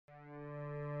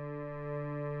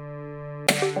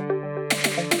Welcome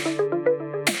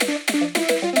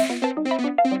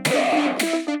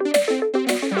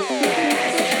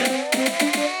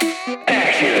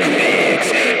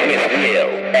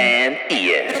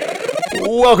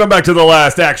back to The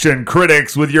Last Action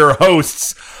Critics with your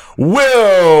hosts,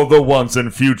 Will, the once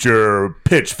and future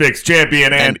Pitch Fix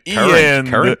champion, and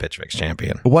Ian, current Pitch Fix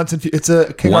champion. It's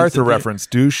a King Arthur reference,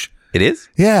 douche. It is?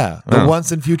 Yeah, the once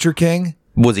and future king.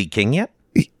 Was he king yet?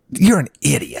 You're an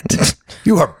idiot.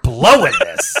 You are blowing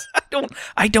this. I'm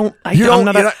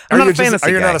not a fantasy guy.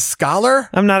 You're not a scholar?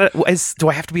 I'm not do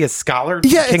I have to be a scholar?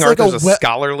 Yeah, King Arthur's a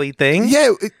scholarly thing?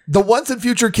 Yeah, the once and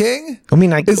future king. I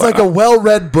mean, it's like a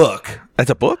well-read book. It's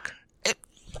a book?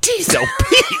 Jeez, oh,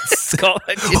 Pete. Who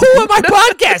am I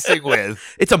podcasting with?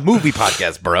 It's a movie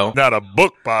podcast, bro. Not a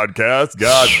book podcast.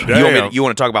 God damn. You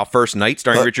want to talk about First Night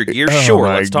starring Richard Gere? Sure,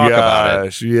 let's talk about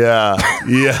it. Yeah.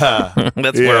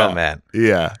 That's where I'm at.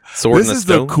 Yeah. Sword this in the is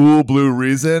stone? the cool blue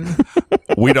reason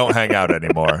we don't hang out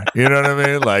anymore. You know what I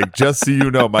mean? Like, just so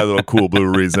you know, my little cool blue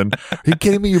reason. Are you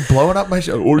kidding me? You're blowing up my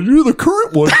show. Or you're the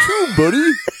current one too,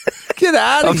 buddy. Get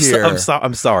out of here. I'm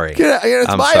sorry.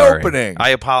 It's my opening.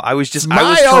 I was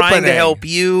trying to help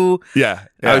you. Yeah.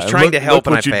 I was trying to help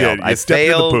and I failed. I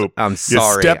failed. In the poop. I'm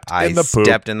sorry. I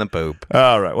stepped in the poop.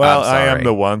 All right. Well, I am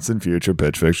the once and future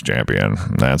Pitch Fix champion.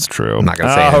 That's true. I'm not going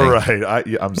to say anything. All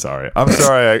right. I'm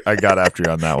sorry. I got after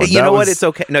you on that one. You know what? It's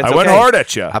okay. No, it's I went hard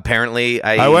at you. Apparently,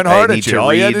 I went hard at you.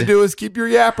 All you had to do is keep your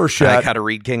yapper shut. I got to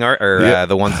read King Arthur,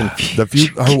 the once and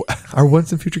future. Our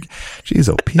once and future. Jeez,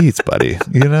 oh, Pete's, buddy.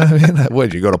 You know what I mean?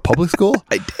 What, did you go to public school?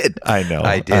 I did. I know.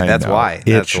 I did. That's why.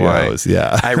 It shows.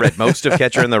 Yeah. I read most of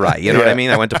Catcher in the Rye. You know what I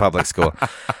mean? I went to public school.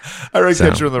 I read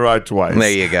Catcher in the Rye twice. There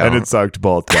you go. And it sucked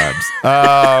both times.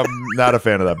 Not a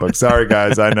fan of that book. Sorry,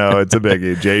 guys. I know it's a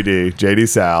biggie. JD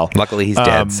Sal. Luckily, he's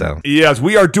dead. So yes,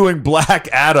 we are doing Black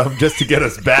Adam just to get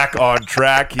us back on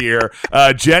track here.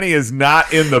 Jenny is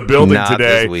not in the building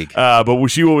today, this week. but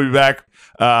she will be back.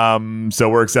 So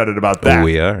we're excited about that.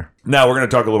 We are. Now we're going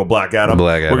to talk a little Black Adam.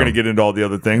 We're going to get into all the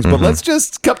other things, but let's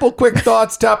just couple quick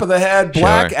thoughts, top of the head.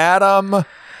 Black Adam.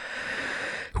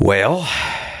 Well,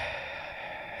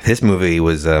 this movie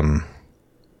was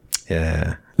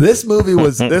This movie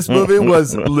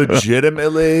was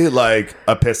legitimately like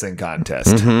a pissing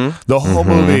contest. The whole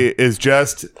movie is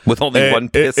just with only one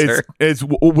pisser. It's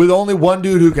with only one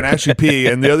dude who can actually pee,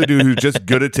 and the other dude who's just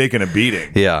good at taking a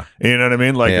beating. Yeah, you know what I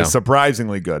mean. Like it's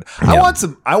surprisingly good. Yeah.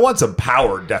 I want some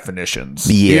power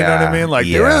definitions. Yeah, you know what I mean. Like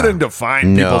they really didn't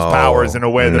define people's powers in a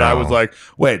way that I was like,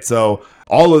 wait, so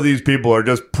all of these people are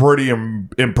just pretty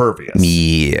impervious.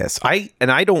 Yes, I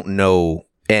don't know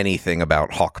anything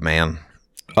about Hawkman.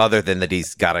 Other than that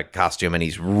he's got a costume and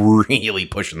he's really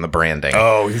pushing the branding.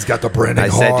 Oh, he's got the branding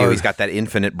hard. Said, dude, he's got that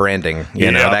infinite branding.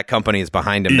 You know, that company is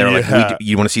behind him. They're like,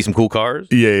 you want to see some cool cars?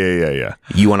 Yeah.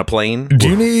 You want a plane? Do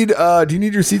you need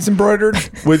your seats embroidered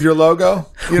with your logo?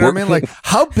 You know what I mean? Like,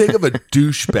 how big of a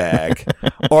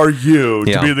douchebag are you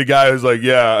to be the guy who's like,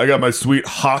 yeah, I got my sweet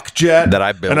Hawk jet that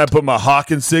I built, and I put my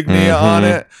Hawk insignia on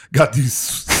it. Got these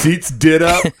seats did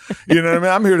up. You know what I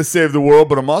mean? I'm here to save the world,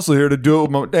 but I'm also here to do it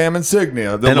with my damn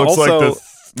insignia. That looks also, like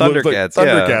the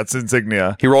Thundercats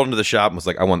insignia. He rolled into the shop and was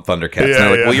like, I want Thundercats. And they're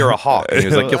like, well, you're a Hawk. And he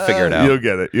was like, you'll figure it out. You'll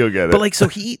get it. But like, so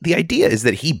the idea is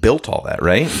that he built all that,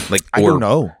 right? Like, I don't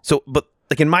know. So, but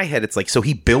like in my head, it's like, so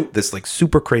he built this like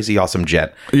super crazy awesome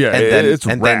jet. Yeah, and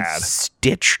then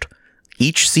stitched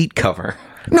each seat cover.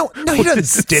 No, he doesn't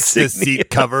stitch the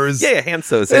seat covers. Yeah, hand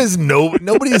sews. There's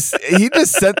nobody's. He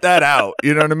just sent that out.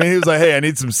 You know what I mean? He was like, "Hey, I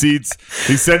need some seats."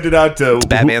 He sent it out to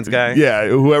Batman's guy. Yeah,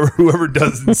 whoever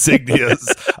does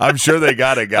insignias. I'm sure they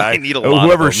got a guy. I need a lot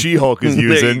whoever of them. She-Hulk is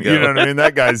using. You know what I mean?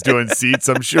 That guy's doing seats.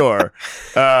 I'm sure.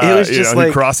 It was just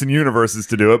he's crossing universes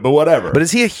to do it, but whatever. But is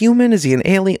he a human? Is he an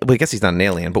alien? Well, I guess he's not an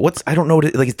alien. But I don't know.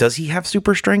 Like, does he have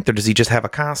super strength, or does he just have a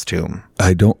costume?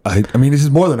 I mean, this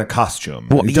is more than a costume.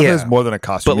 Well, he definitely has more than a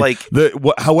costume. But like.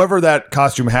 However that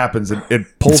costume happens,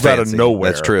 it pulls out of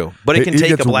nowhere. That's true. But it can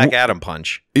take a Black Adam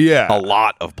punch. Yeah. A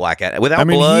lot of Black Adam. Without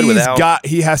blood,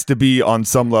 he has to be on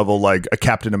some level like a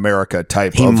Captain America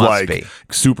type of like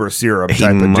super serum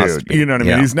type of dude. Be. You know what I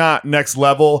mean? He's not next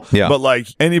level, but like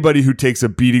anybody who takes a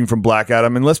beating from Black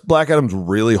Adam, unless Black Adam's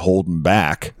really holding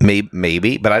back.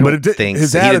 Maybe, but I don't think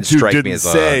his attitude didn't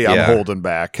say I'm holding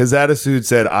back. His attitude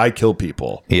said I kill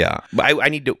people. Yeah. But I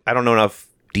don't know enough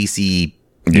DC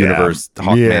universe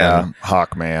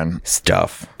Hawkman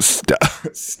stuff.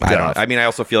 I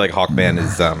also feel like Hawkman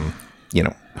is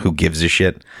who gives a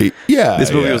shit. Yeah,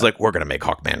 this movie was like, we're gonna make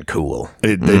Hawkman cool.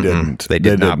 They didn't. They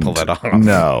did not pull that off.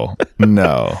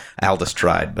 No. Aldous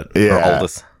tried, but or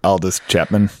Aldous. Aldis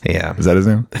Chapman. Yeah. Is that his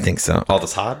name? I think so.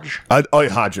 Aldis Hodge?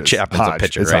 Hodges. Chapman's a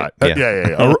pitcher, It's right? Hodge.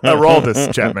 Yeah.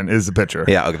 Aroldis Chapman is the pitcher.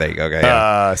 Yeah, okay, there you go. Okay,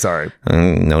 yeah. Sorry.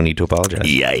 No need to apologize.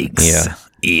 Yikes. Yeah.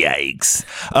 Yikes.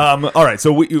 All right.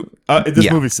 So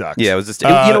this movie sucks. Yeah, it was just,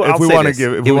 if we want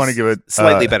to give it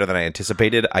slightly better than I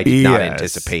anticipated, I did not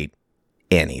anticipate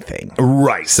anything.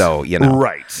 Right. So,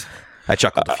 Right. I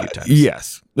chuckled a few times.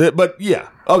 Yes. But yeah.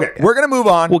 Okay. We're going to move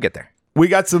on. We'll get there. We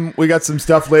got some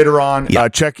stuff later on. Yeah.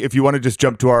 Check if you want to just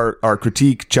jump to our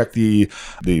critique, check the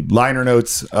liner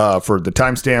notes for the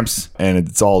timestamps, and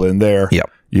it's all in there. Yep.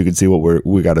 You can see what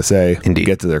we got to say. Indeed.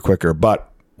 Get to there quicker. But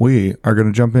we are going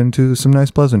to jump into some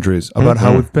nice pleasantries about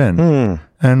how we've been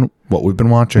and what we've been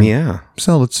watching. Yeah.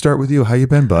 So let's start with you. How you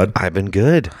been, bud? I've been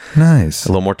good. Nice. A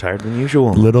little more tired than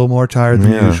usual. A little more tired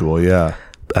than usual. Yeah.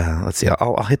 Let's see.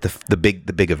 I'll hit the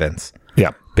big events.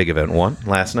 Yeah. Big event 1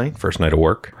 last night. First night of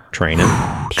work. Training.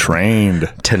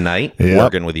 Trained. Tonight, Yep.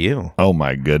 working with you. Oh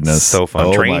my goodness. So fun.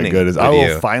 Oh Training my goodness. with I will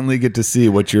you. finally get to see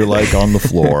what you're like on the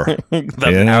floor.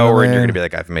 The hour, and you're going to be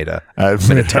like, I've made a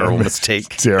terrible mistake.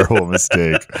 Terrible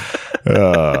mistake.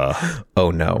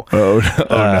 Oh, no.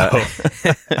 No.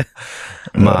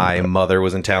 My mother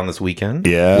was in town this weekend.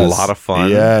 Yes. A lot of fun.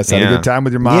 Yes. Had a good time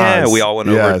with your mom. Yeah, we all went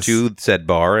over Yes. to said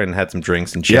bar and had some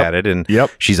drinks and chatted. And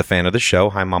Yep. she's a fan of the show.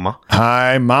 Hi, Mama.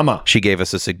 Hi, Mama. She gave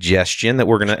us a suggestion that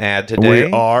we're going to add today.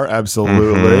 We are,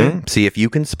 absolutely. See if you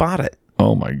can spot it.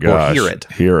 Oh my gosh. hear it.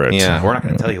 Hear it. Yeah, we're not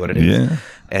going to tell you what it is. Yeah.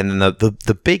 And then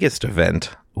the biggest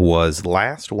event was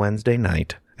last Wednesday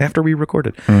night after we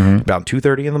recorded, about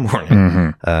 2:30 in the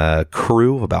morning. A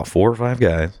crew of about 4 or 5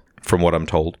 guys, from what I'm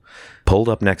told, pulled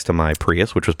up next to my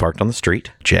Prius, which was parked on the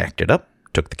street, jacked it up,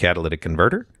 took the catalytic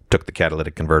converter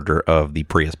of the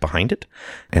Prius behind it,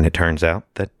 and it turns out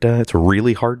that it's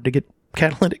really hard to get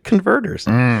catalytic converters.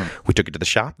 We took it to the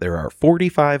shop. There are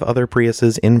 45 other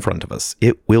Priuses in front of us.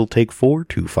 It will take 4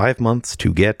 to 5 months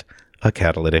to get a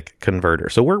catalytic converter.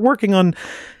 So we're working on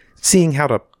seeing how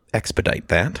to expedite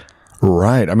that.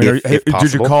 Right. I mean, If did you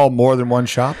possible. call more than one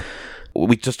shop?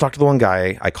 We just talked to the one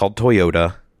guy. I called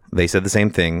Toyota. They said the same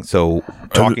thing. So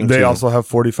talking They to also have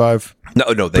 45.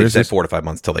 no, they Priuses? said 4 to 5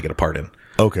 months till they get a part in.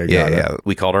 Okay. Yeah, Got it. yeah.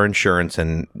 We called our insurance,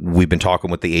 and we've been talking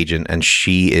with the agent, and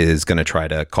she is going to try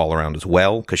to call around as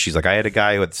well, because she's like, I had a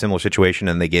guy who had a similar situation,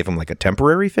 and they gave him like a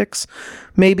temporary fix,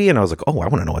 maybe, and I was like, oh, I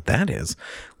want to know what that is.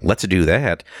 Let's do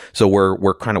that. So we're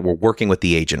working with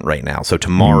the agent right now. So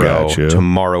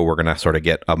tomorrow we're going to sort of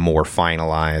get a more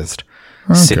finalized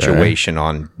situation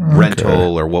on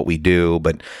rental or what we do,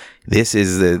 but. This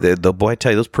is the boy. I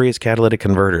tell you, those Prius catalytic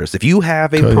converters. If you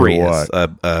have a Prius,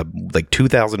 like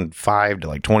 2005 to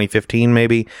like 2015,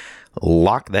 maybe,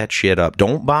 lock that shit up.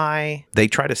 Don't buy. They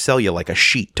try to sell you like a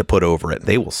sheet to put over it.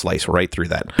 They will slice right through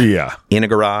that. Yeah. In a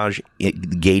garage,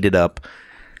 gated up.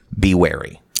 Be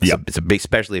wary. Yep. It's a big,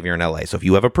 especially if you're in LA. So if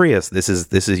you have a Prius, this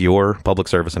is your public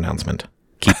service announcement.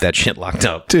 Keep that shit locked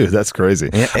up. Dude, that's crazy.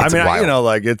 Yeah, I it's mean, wild.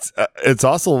 like it's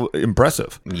also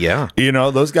impressive. Yeah.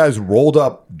 Those guys rolled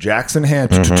up Jackson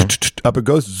hand, up it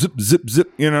goes, zip, zip,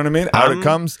 zip. You know what I mean? Out it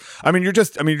comes. I mean, you're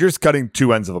just cutting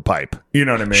 2 ends of a pipe. You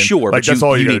know what I mean? Sure, like but that's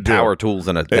all you need gotta power do. tools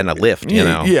and a lift. You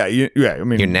know. Yeah. I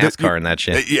mean, You're NASCAR in that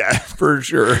shit. Yeah, for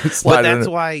sure. But that's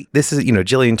why this is,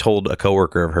 Jillian told a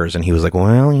coworker of hers, and he was like,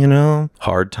 well,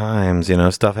 hard times,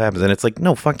 stuff happens. And it's like,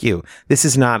 no, fuck you. This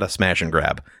is not a smash and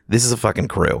grab. This is a fucking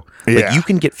crew. Yeah. Like, you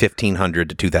can get $1,500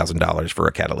 to $2,000 for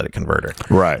a catalytic converter.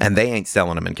 Right. And they ain't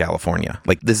selling them in California.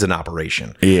 Like, this is an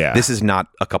operation. Yeah. This is not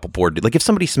a couple poor dudes. Like, if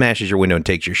somebody smashes your window and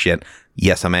takes your shit,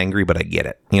 yes, I'm angry, but I get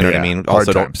it. You know what I mean? Hard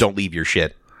Also, times. don't leave your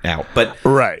shit out. But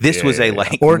Right. this was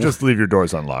or just leave your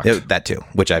doors unlocked. that too,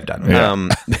 which I've done.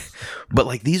 Yeah. But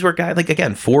like these were guys, like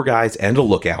again, 4 guys and a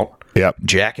lookout, Yep.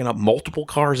 jacking up multiple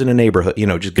cars in a neighborhood.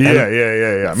 Just Yeah.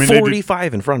 I mean, they did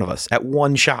 45 in front of us at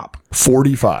one shop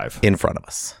 45 in front of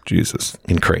us, Jesus.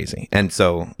 and crazy. And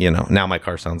so now my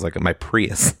car sounds like my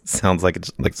Prius sounds like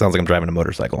I'm driving a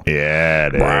motorcycle. Yeah,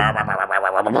 dude.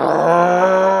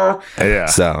 Yeah.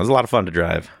 So it was a lot of fun to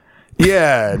drive.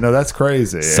 Yeah, no, that's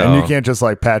crazy. So- and you can't just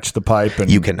like patch the pipe and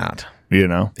You cannot,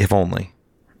 if only.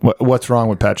 What's wrong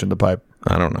with patching the pipe?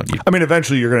 I don't know. I mean,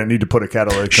 eventually you're going to need to put a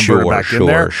catalytic converter back in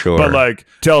there. Sure. But like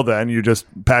till then, you just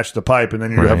patch the pipe, and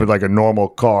then you have like a normal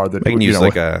car that You can use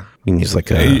like a gift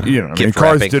wrapping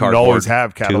cars didn't always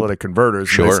cardboard have catalytic converters.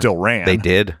 Sure. And they still ran. They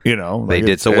did. They They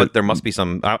did. So what? There must be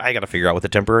some. I got to figure out what the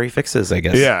temporary fix is, I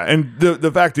guess. Yeah, and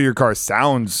the fact that your car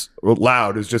sounds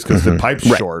loud is just because the pipe's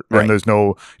short and there's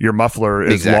no, your muffler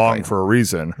is long for a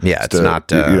reason. Yeah, it's not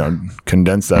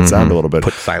condense that sound a little bit.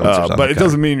 Put silencers on but the it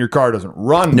doesn't mean your car doesn't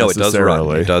run. No, it does run.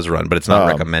 necessarily. It does run, but it's not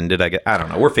recommended. I don't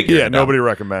know. We're figuring it out. Nobody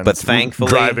recommends. But thankfully,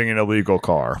 driving an illegal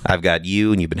car. I've got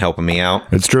you, and you've been helping me out.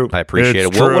 It's true. I appreciate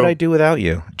it. True. What would I do without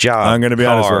you? Job, I'm going to be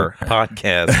car, honest.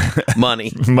 Podcast,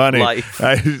 money, Life.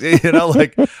 life.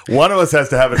 Like one of us has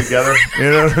to have it together.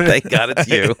 You know what I mean? Thank God it's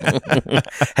you.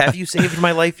 Have you saved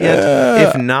my life yet?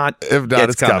 If not,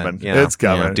 it's coming. You know? It's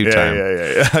coming. Yeah, due time.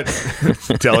 Yeah.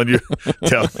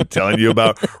 telling you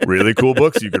about really cool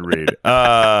books you can read.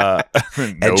 No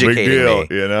Educating big deal. me.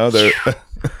 You know, they're.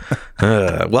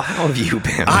 Well, how have you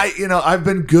been? I've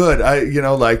been good.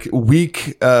 Like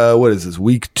week. What is this?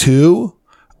 Week 2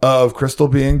 of Crystal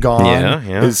being gone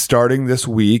is starting this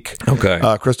week.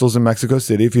 Okay. Crystal's in Mexico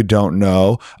City. If you don't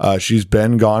know, she's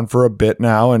been gone for a bit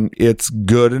now, and it's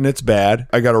good and it's bad.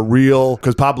 I got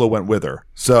because Pablo went with her,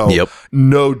 so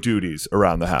no duties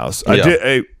around the house. I did.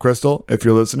 Hey, Crystal, if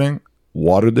you're listening,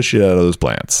 watered the shit out of those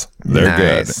plants. They're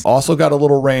good. Also got a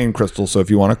little rain, Crystal, so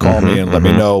if you want to call me and let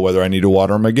me know whether I need to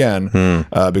water them again,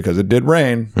 because it did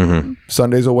rain.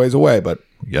 Sunday's a ways away, but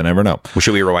you never know. Well,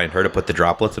 should we remind her to put the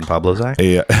droplets in Pablo's eye?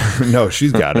 Yeah. No,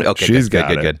 she's got it. Okay, she's good,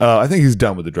 got good. it. I think he's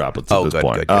done with the droplets at this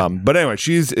point. Good. But anyway,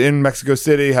 she's in Mexico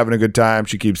City having a good time.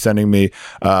 She keeps sending me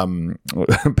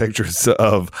pictures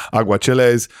of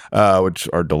aguachiles, which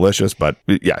are delicious. But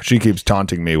yeah, she keeps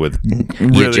taunting me with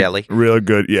jelly. Really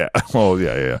good. Yeah. Oh,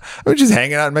 yeah. We're just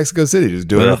hanging out in Mexico City, just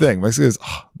doing her thing. Mexico's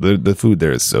the food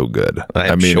there is so good.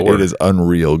 I mean, sure. It is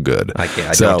unreal good. I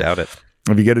don't doubt it.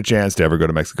 If you get a chance to ever go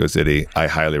to Mexico City, I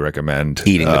highly recommend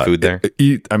eating the food there.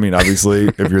 Obviously,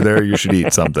 if you're there, you should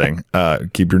eat something.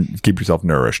 Keep yourself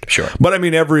nourished. Sure. But I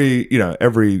mean,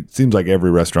 seems like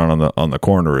every restaurant on the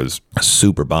corner is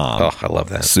super bomb. Oh, I love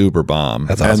that. Super bomb.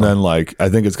 That's awesome. And then I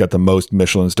think it's got the most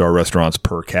Michelin star restaurants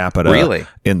per capita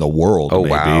in the world. Oh,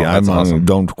 maybe. wow. That's awesome.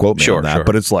 Don't quote me on that, sure.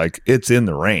 but it's in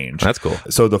the range. That's cool.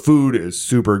 So the food is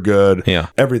super good. Yeah.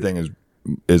 Everything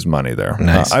is money there.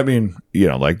 Nice.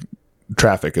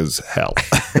 Traffic is hell.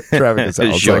 Traffic is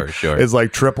hell. Sure. It's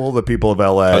like triple the people of LA.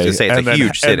 I was going to say, it's a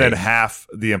huge city. And then half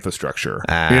the infrastructure.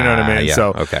 You know what I mean? Yeah,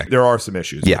 so okay. there are some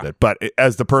issues with it. But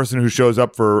as the person who shows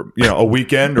up for a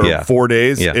weekend or 4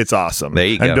 days, it's awesome. There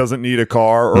you go. And doesn't need a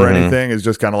car or anything. Is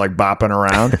just kind of like bopping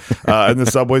around. And the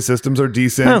subway systems are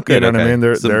decent. Oh, good, you know what I mean?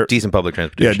 They're decent public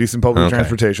transportation. Yeah, decent public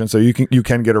transportation. So you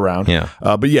can get around. Yeah.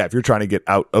 But yeah, if you're trying to get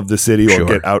out of the city or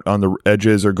get out on the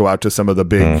edges or go out to some of the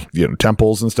big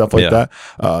temples and stuff like that,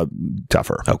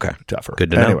 tougher. Okay. Tougher.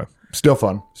 Good to know. Anyway, still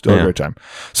fun. Still a great time.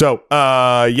 So,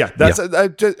 that's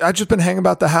I've just been hanging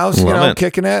about the house,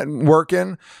 kicking it and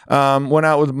working. Went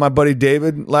out with my buddy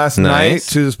David last night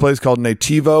to this place called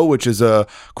Nativo, which is a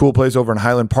cool place over in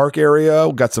Highland Park area.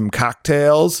 We got some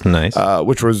cocktails,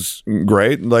 which was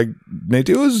great. Like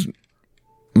Nativo's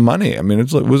money. I mean,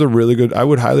 it was a really good. I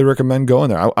would highly recommend going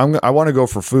there. I want to go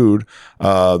for food.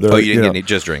 You didn't get any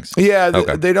just drinks? Yeah,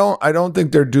 they don't. I don't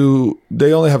think they're due.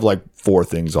 They only have like 4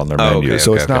 things on their menu,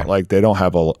 so it's not like they don't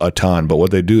have a ton. But what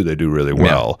they do really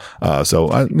well.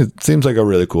 It seems like a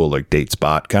really cool like date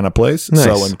spot kind of place. Nice.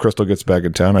 So when Crystal gets back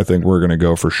in town, I think we're gonna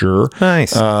go for sure.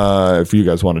 Nice. If you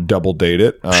guys want to double date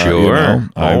it, sure.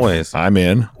 Always. I'm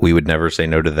in. We would never say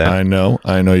no to that. I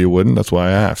know you wouldn't. That's why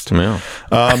I asked. Yeah.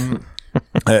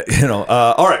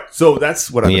 All right. So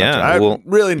that's what I'm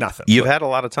really nothing. You've had a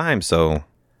lot of time, so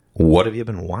what have you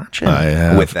been watching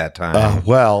with that time?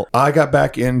 Well, I got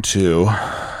back into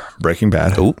Breaking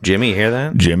Bad. Oh, Jimmy, you hear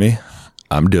that? Jimmy,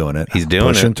 I'm doing it. He's doing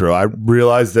pushing it. through. I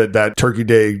realized that Turkey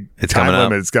Day time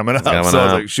limit is coming up. So I was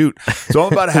like, shoot. So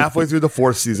I'm about halfway through the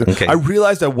 4th season. Okay. I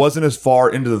realized I wasn't as far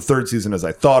into the 3rd season as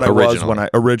I thought I was when I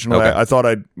originally. I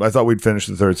thought we'd finish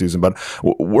the 3rd season, but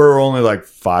we're only like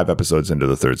 5 episodes into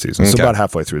the 3rd season. So about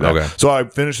halfway through that. Okay. So I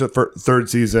finished the 3rd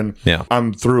season. Yeah.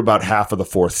 I'm through about half of the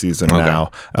 4th season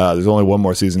now. There's only one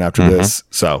more season after this.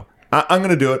 So I'm going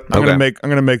to do it. I'm going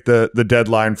to make the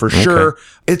deadline for sure.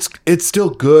 It's still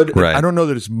good. Right. I don't know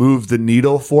that it's moved the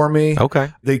needle for me.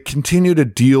 Okay. They continue to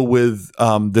deal with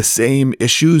the same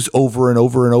issues over and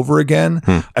over and over again.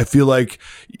 I feel like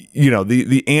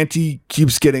the ante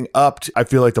keeps getting upped. I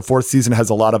feel like the 4th season has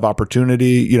a lot of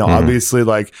opportunity. Obviously,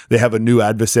 like they have a new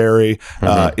adversary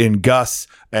in Gus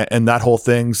and that whole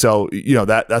thing. So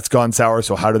that's gone sour.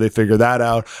 So how do they figure that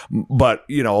out? But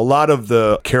a lot of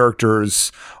the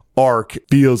characters arc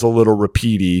feels a little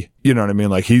repeaty, You know what I mean?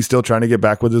 Like, he's still trying to get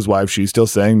back with his wife. She's still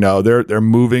saying no. They're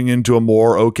moving into a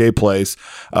more okay place.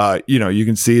 You know, you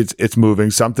can see it's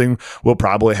moving. Something will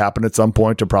probably happen at some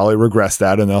point to probably regress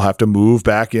that, and they'll have to move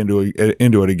back into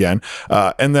it again.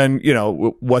 And then, you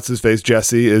know, what's his face,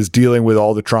 Jesse, is dealing with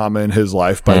all the trauma in his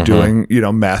life by doing, you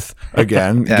know, meth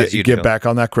again, get back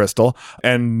on that crystal.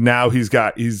 And now he's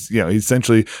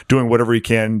essentially doing whatever he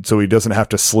can so he doesn't have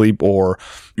to sleep or,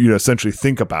 you know, essentially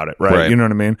think about it. Right. You know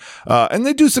what I mean? And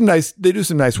they do some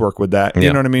nice work with that.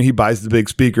 You know what I mean? He buys the big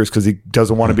speakers because he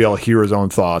doesn't want to be able to hear his own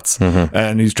thoughts,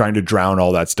 and he's trying to drown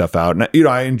all that stuff out. And, you know,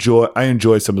 I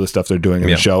enjoy some of the stuff they're doing in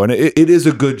the show, and it is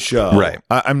a good show. Right.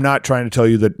 I'm not trying to tell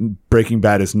you that Breaking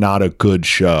Bad is not a good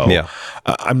show. Yeah.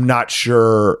 I'm not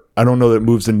sure. I don't know that it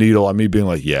moves the needle on me being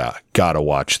like, yeah, gotta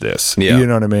watch this. Yeah. You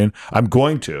know what I mean? I'm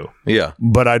going to. Yeah.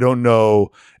 But I don't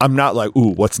know. I'm not like, ooh,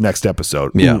 what's next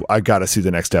episode? Yeah. Ooh, I gotta see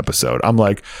the next episode. I'm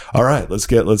like, all right, let's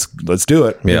do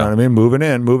it. You know what I mean? Moving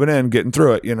in, getting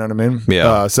through it. You know what I mean?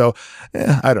 Yeah.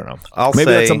 I don't know.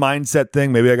 Maybe that's a mindset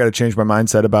thing. Maybe I got to change my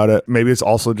mindset about it. Maybe it's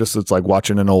also just, it's like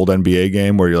watching an old NBA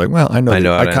game where you're like, well, I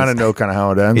kind of know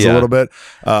how it ends a little bit.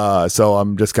 So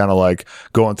I'm just kind of like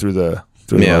going through the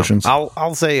emotions.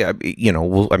 I'll say, you know,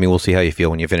 we'll see how you feel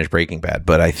when you finish Breaking Bad,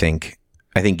 but I think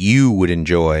you would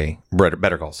enjoy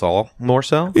Better Call Saul more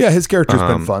so. Yeah, his character's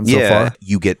been fun so far.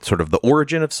 You get sort of the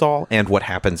origin of Saul and what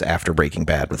happens after Breaking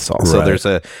Bad with Saul. So there's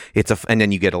and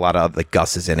then you get a lot of like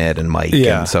Gus is in it and Mike.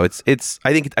 Yeah. And so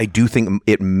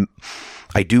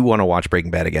I do want to watch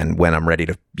Breaking Bad again when I'm ready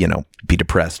to, you know, be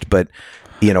depressed. But,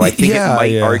 you know, I think it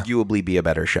might arguably be a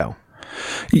better show.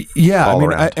 Yeah, I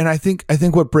mean, I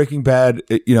think what Breaking Bad,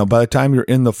 you know, by the time you're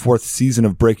in the 4th season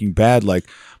of Breaking Bad, like,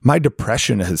 my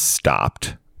depression has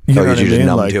stopped. You know what I mean? Just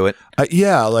numb like, to it. I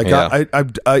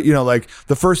you know, like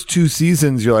the first 2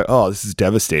 seasons, you're like, oh, this is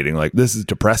devastating. Like, this is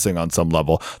depressing on some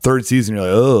level. 3rd season, you're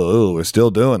like, oh, we're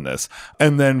still doing this.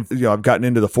 And then, you know, I've gotten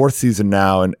into the 4th season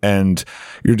now, and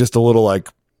you're just a little like,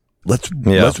 let's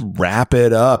wrap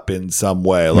it up in some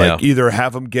way. Like, either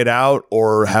have him get out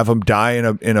or have him die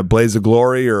in a blaze of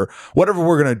glory, or whatever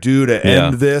we're gonna do to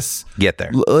end this. Get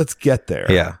there. Let's get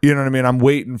there. Yeah, you know what I mean. I'm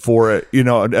waiting for it. You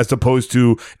know, as opposed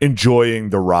to enjoying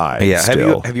the ride. Yeah.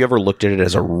 Still. Have you ever looked at it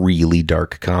as a really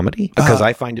dark comedy? Because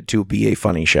I find it to be a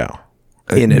funny show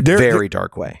in a very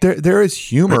dark way. There is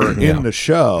humor in the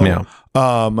show. Yeah.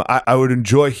 I would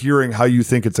enjoy hearing how you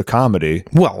think it's a comedy.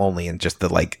 Well, only in just how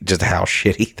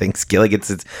shitty things get. Like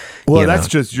it's well, that's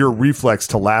just your reflex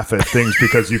to laugh at things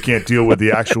because you can't deal with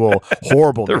the actual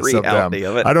horribleness of them.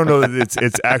 Of it. I don't know that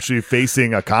it's actually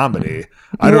facing a comedy.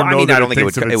 I don't think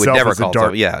it would never call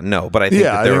itself. Yeah, no, but I think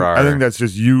that there are. I think that's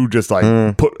just you just like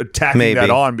attacking that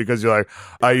on because you're like,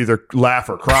 I either laugh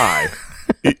or cry.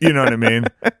 You know what I mean?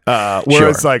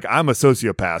 Whereas like, I'm a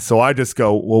sociopath, so I just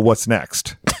go, well, what's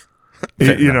next?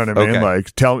 You know what I mean? Okay.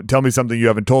 Like, tell me something you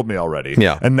haven't told me already.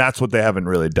 Yeah. And that's what they haven't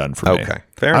really done for me. Okay.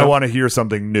 Fair enough. I want to hear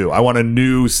something new. I want a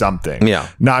new something. Yeah.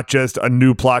 Not just a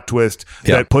new plot twist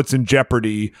that puts in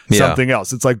jeopardy something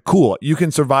else. It's like, cool, you can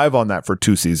survive on that for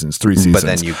 2 seasons, 3 seasons. But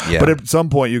then but at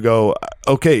some point you go,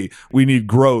 okay, we need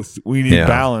growth. We need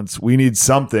balance. We need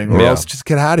something, or else just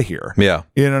get out of here. Yeah.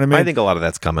 You know what I mean? I think a lot of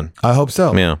that's coming. I hope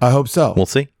so. Yeah. I hope so. We'll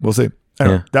see.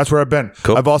 Anyway, that's where I've been.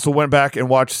 Cool. I've also went back and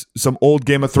watched some old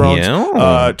Game of Thrones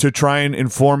to try and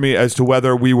inform me as to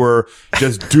whether we were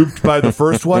just duped by the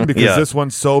first one because this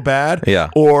one's so bad,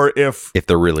 or if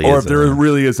there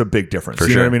really is a big difference.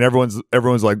 You know what I mean?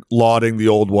 Everyone's like lauding the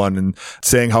old one and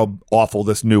saying how awful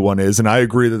this new one is, and I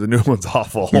agree that the new one's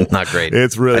awful. Not great.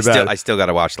 It's really bad. I still got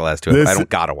to watch the last 2. I don't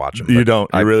got to watch them. You don't.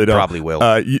 You really don't. Probably will.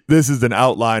 This is an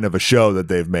outline of a show that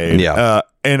they've made. Yeah.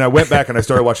 And I went back and I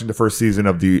started watching the first season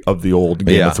of the old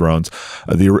Game of Thrones,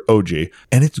 the OG,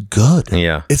 and it's good.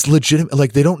 Yeah, it's legitimate.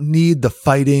 Like, they don't need the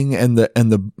fighting and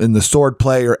the sword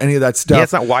play or any of that stuff. Yeah,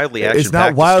 it's not wildly action. It's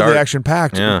not wildly action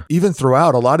packed. Yeah. Even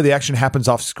throughout, a lot of the action happens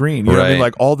off screen. You know what I mean?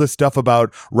 Like, all this stuff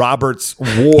about Robert's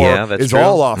war is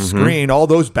all off screen. All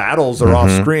those battles are off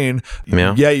screen.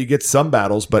 Yeah, you get some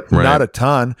battles, but not a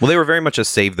ton. Well, they were very much a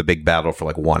save the big battle for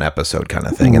like 1 episode kind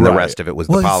of thing, and the rest of it was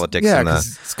the politics. Yeah,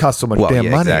 because it's cost so much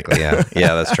damn money. Exactly. Yeah,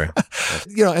 that's true.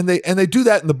 You know, and they do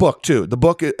that in the book too. The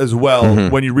book as well.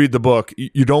 When you read the book,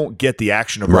 you don't get the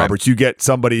action of Roberts. You get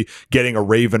somebody getting a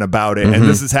raven about it, and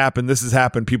this has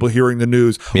happened. People hearing the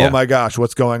news. Oh my gosh,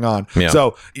 what's going on? Yeah.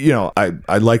 So, you know,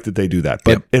 I like that they do that,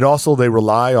 but it also, they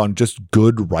rely on just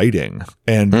good writing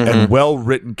and well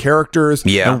written characters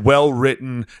and well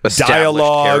written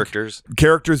dialogue,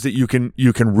 characters that you can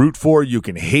root for, you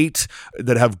can hate,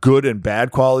 that have good and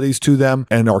bad qualities to them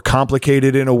and are complicated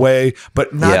complicated in a way,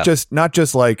 but not Yeah.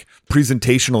 just like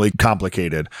presentationally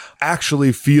complicated,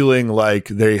 actually feeling like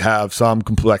they have some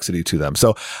complexity to them.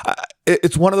 So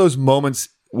it's one of those moments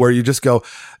where you just go,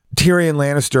 Tyrion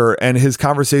Lannister and his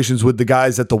conversations with the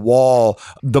guys at the wall,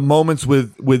 the moments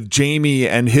with Jaime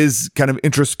and his kind of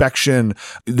introspection,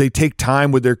 they take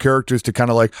time with their characters to kind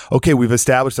of like, okay, we've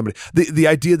established somebody. The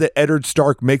idea that Eddard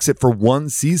Stark makes it for one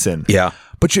season. Yeah.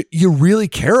 But you really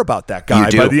care about that guy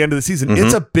You do. by the end of the season.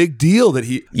 It's a big deal that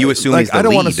he. You assume he's the I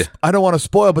don't lead. want to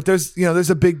spoil, but there's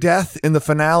a big death in the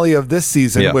finale of this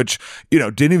season, which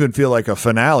didn't even feel like a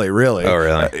finale really. Oh,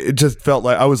 really? It just felt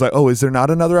like I was like, oh, is there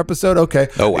not another episode? Okay.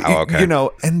 Oh, wow. Okay.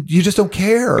 And you just don't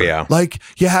care. Yeah. Like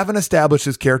you haven't established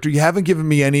his character. You haven't given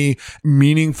me any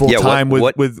meaningful time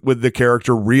with the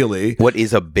character really. What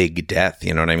is a big death?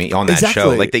 You know what I mean? On that Exactly. show,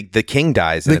 like the king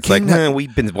dies, and The it's like, king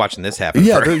we've been watching this happen.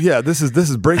 Yeah, for this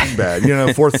is Breaking Bad.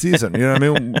 4th season. You know what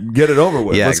I mean? Get it over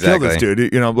with. Yeah, Let's kill this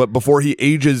dude. But before he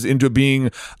ages into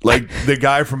being like the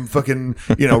guy from fucking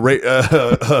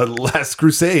Last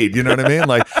Crusade. You know what I mean?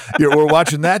 Like we're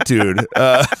watching that dude.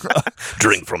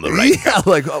 Drink from the right. Yeah,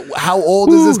 like how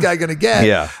old is this guy going to get?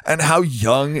 Yeah. And how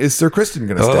young is Sir Kristen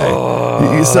going to stay?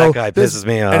 That guy pisses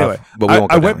me off. Anyway, but we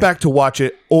won't I go went down back to watch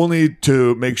it only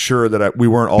to make sure that we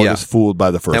weren't all just fooled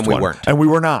by the first And we one. weren't. And we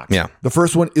were not. Yeah. The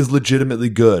first one is legitimately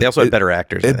good. They also had better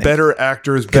actors. I think. Better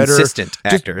actors, Consistent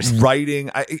better actors. just writing.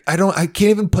 I can't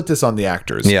even put this on the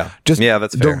actors. Yeah. Just Yeah,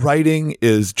 that's the fair. writing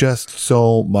is just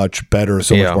so much better,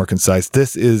 so Yeah. much more concise.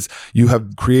 This is you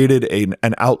have created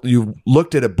you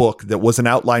looked at a book that was an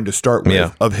outline to start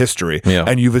with of history,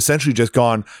 and you've essentially just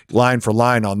gone line for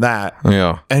line on that.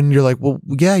 Yeah. And you're like, well,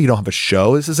 yeah, you don't have a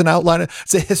show. This is an outline.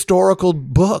 It's a historical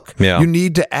book. Yeah. You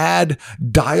need to add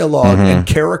dialogue and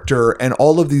character and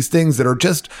all of these things that are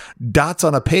just dots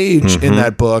on a page in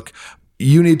that book.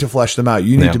 You need to flesh them out.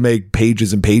 You need to make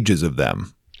pages and pages of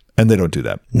them. And they don't do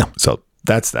that. No. So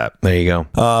that's that. There you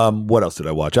go. What else did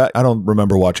I watch? I don't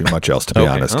remember watching much else, to be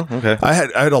honest. Oh, okay. I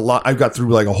had a lot. I got through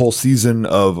like a whole season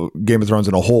of Game of Thrones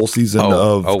and a whole season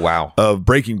of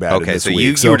Breaking Bad. Okay, this so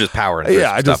week. you were just powering through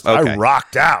Yeah, some stuff. Okay. I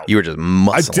rocked out. You were just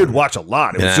muscling. I did watch a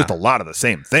lot. It was Yeah. just a lot of the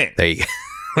same thing. There you,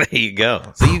 there you go.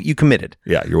 So you committed.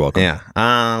 Yeah, you're welcome.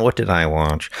 Yeah. What did I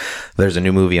watch? There's a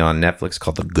new movie on Netflix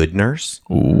called The Good Nurse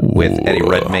with Eddie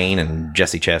Redmayne and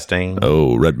Jesse Chastain.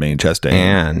 Oh, Redmayne Chastain.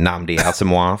 And Nnamdi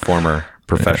Asomugha, former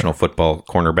professional football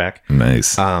cornerback.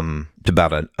 Nice. It's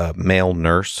about a male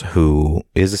nurse who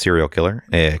is a serial killer,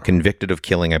 convicted of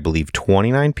killing, I believe,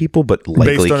 29 people, but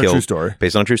likely Based on a killed. true story.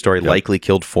 Based on a true story, likely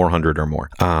killed 400 or more.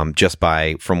 Just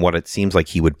by, from what it seems like,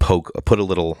 he would put a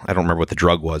little, I don't remember what the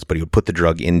drug was, but he would put the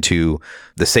drug into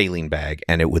the saline bag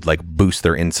and it would like boost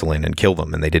their insulin and kill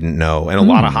them. And they didn't know. And a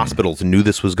lot of hospitals knew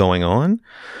this was going on,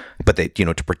 but they,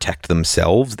 to protect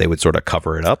themselves, they would sort of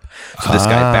cover it up. So this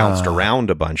guy bounced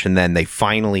around a bunch, and then they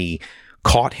finally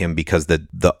caught him because the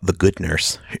good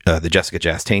nurse, the Jessica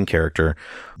Chastain character,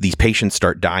 these patients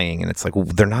start dying, and it's like, well,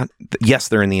 they're not. Yes,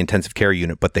 they're in the intensive care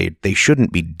unit, but they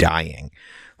shouldn't be dying.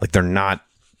 Like they're not.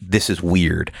 This is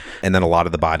weird. And then a lot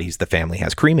of the bodies the family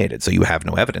has cremated, so you have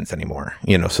no evidence anymore.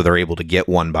 So they're able to get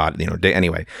one body.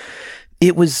 Anyway.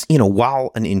 It was,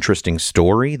 while an interesting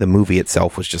story, the movie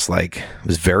itself was just like, it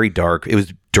was very dark. It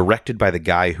was directed by the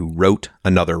guy who wrote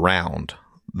Another Round,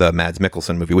 the Mads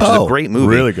Mikkelsen movie, which is a great movie.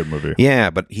 Really good movie.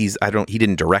 Yeah, but he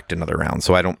didn't direct Another Round,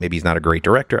 so maybe he's not a great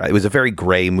director. It was a very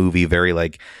gray movie, very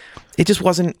like, it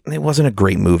wasn't a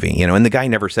great movie, and the guy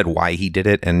never said why he did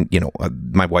it. And,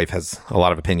 my wife has a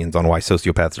lot of opinions on why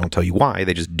sociopaths don't tell you why,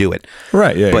 they just do it.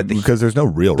 Right. Yeah. But because there's no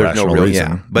real rational reason.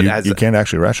 Yeah, but you can't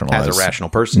actually rationalize. As a rational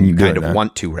person, you kind of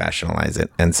want to rationalize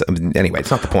it. And so, anyway, it's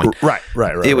not the point. Right.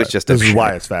 It was just this is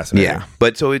why it's fascinating. Yeah.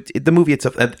 But so the movie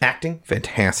itself, acting,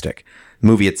 fantastic.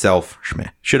 Movie itself,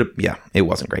 should have, it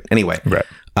wasn't great. Anyway, right.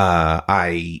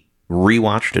 I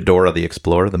rewatched Dora the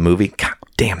Explorer, the movie. God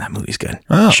damn, that movie's good.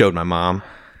 Showed my mom.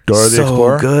 Dora the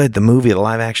Explorer? So good. The movie, the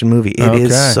live action movie. It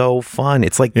is so fun.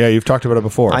 It's like, yeah, you've talked about it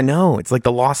before. I know. It's like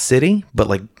The Lost City, but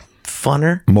like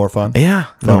funner. More fun? Yeah.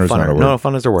 Funner is not a word. No,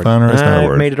 fun is a word. Funner is not a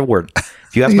word. I made it a word.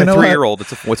 If you ask my 3-year-old,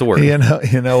 what's a word?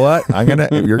 You know what?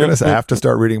 You're gonna have to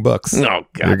start reading books. Oh,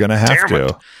 God. You're gonna have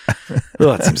to.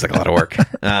 Oh, that seems like a lot of work.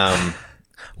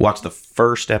 Watched the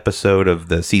first episode of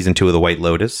the season 2 of The White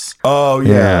Lotus. Oh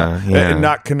yeah. Yeah.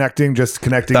 Not connecting, just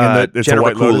connecting in that it's Jennifer a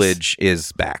White Lotus. Coolidge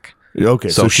is back. Okay,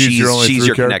 so she's your only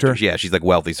your character. connector. Yeah, she's like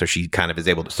wealthy, so she kind of is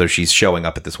able to. So she's showing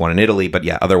up at this one in Italy, but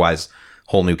yeah, otherwise,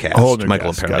 whole new cast. Whole new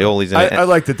Michael cast, got it. Imperioli's in it. I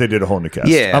like that they did a whole new cast.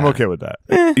 Yeah. I'm okay with that.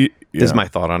 This is my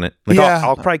thought on it. Like, Yeah.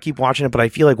 I'll probably keep watching it, but I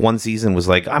feel like one season was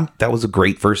like, that was a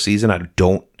great first season.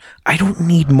 I don't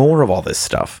need more of all this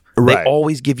stuff. Right. They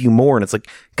always give you more, and it's like,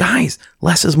 guys,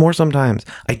 less is more sometimes.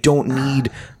 I don't need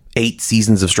 8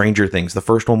 seasons of Stranger Things. The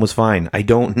first one was fine. I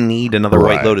don't need another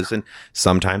White Right. Lotus. And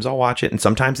sometimes I'll watch it, and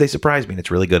sometimes they surprise me, and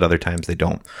it's really good. Other times they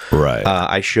don't. Right.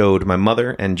 I showed my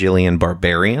mother and Jillian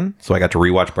Barbarian, so I got to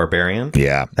rewatch Barbarian.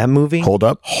 Yeah. That movie Hold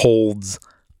up. holds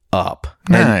up.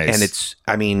 Nice. And it's,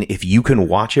 I mean, if you can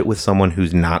watch it with someone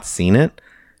who's not seen it,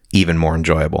 even more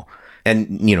enjoyable.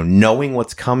 And, knowing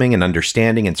what's coming and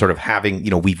understanding and sort of having,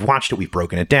 we've watched it, we've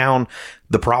broken it down.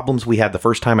 The problems we had the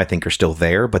first time, I think, are still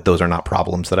there, but those are not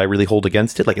problems that I really hold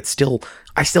against it. Like,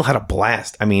 I still had a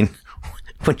blast. I mean,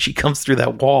 when she comes through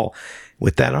that wall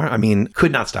with that arm, I mean,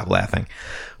 could not stop laughing.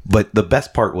 But the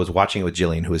best part was watching it with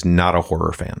Jillian, who is not a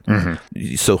horror fan.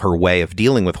 Mm-hmm. So her way of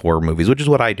dealing with horror movies, which is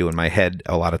what I do in my head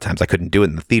a lot of times, I couldn't do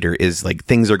it in the theater, is like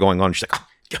things are going on. She's like, oh,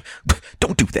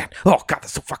 don't do that. Oh, God,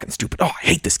 that's so fucking stupid. Oh, I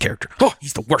hate this character. Oh,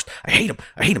 he's the worst. I hate him.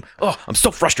 Oh, I'm so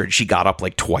frustrated. She got up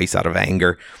like twice out of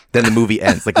anger. Then the movie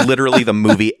ends. Like literally the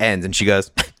movie ends and she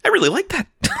goes, I really like that.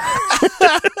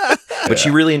 But she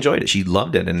really enjoyed it. She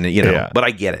loved it. And, but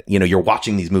I get it. You're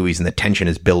watching these movies and the tension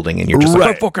is building and you're just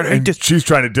like, I fucking hate this. She's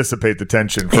trying to dissipate the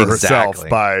tension for herself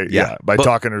by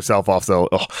talking herself off. So,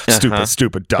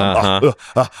 stupid, dumb.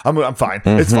 I'm fine.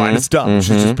 It's fine. It's dumb.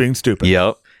 She's just being stupid.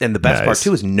 Yep. And the best part,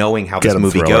 too, is knowing how this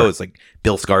movie goes. Like,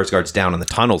 Bill Skarsgård's down in the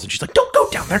tunnels, and she's like, don't go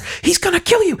down there. He's going to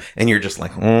kill you. And you're just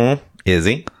like, is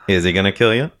he? Is he going to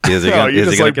kill you? Is he going you're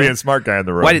just like kill being smart guy in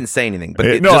the room. Well, I didn't say anything, but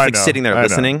sitting there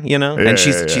listening, and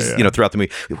she's throughout the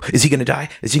movie, is he going to die?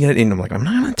 Is he going to? And I'm like, I'm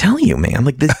not going to tell you, man.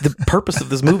 Like, the purpose of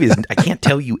this movie is I can't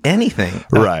tell you anything.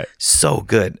 Right. So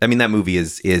good. I mean, that movie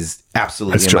is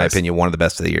absolutely, in my opinion, one of the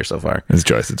best of the year so far. It's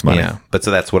choice. It's money. Yeah. But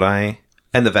so that's what And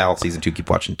the Val season 2, keep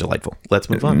watching. Delightful. Let's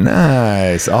move on.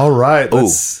 Nice. All right.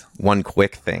 One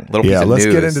quick thing. Piece of news. Let's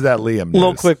get into that Liam news.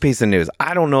 Little quick piece of news.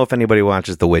 I don't know if anybody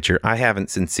watches The Witcher. I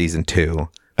haven't since season 2.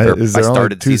 Is there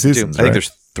only 2 seasons? I think there's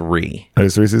 3.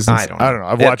 There's 3 seasons? I don't know.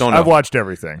 I've watched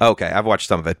everything. Okay, I've watched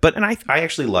some of it. But I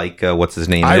actually like what's his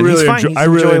name? I really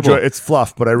enjoy it's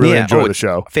fluff, but I really enjoy the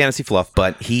show. Fantasy fluff,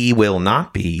 but he will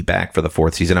not be back for the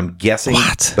 4th season. I'm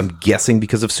guessing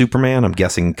because of Superman. I'm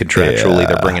guessing contractually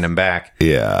they're bringing him back.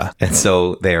 Yeah. And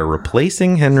so they're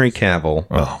replacing Henry Cavill.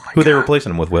 Oh my Who are they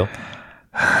replacing him with, Will?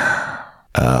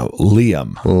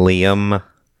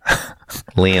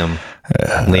 Liam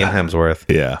Hemsworth.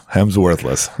 Yeah,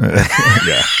 Hemsworthless.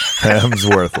 Yeah,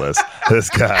 Hemsworthless. This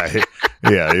guy.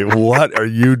 Yeah, what are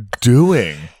you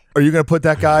doing? Are you going to put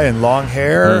that guy in long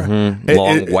hair? Mm-hmm.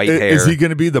 Long white hair. Is he going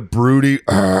to be the broody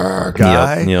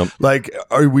guy? Yep. Like,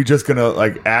 are we just going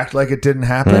to act like it didn't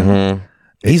happen?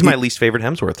 Mm-hmm. He's my least favorite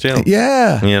Hemsworth too.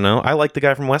 Yeah. I like the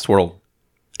guy from Westworld.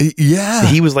 Yeah.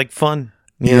 He was fun.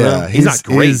 He's not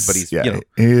great, but he's he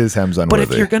is Hems unworthy.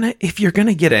 But if you're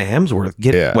gonna get a Hemsworth,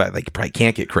 well, you probably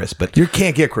can't get Chris, but you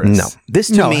can't get Chris. No, this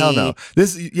to me, hell no.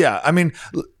 This, I mean,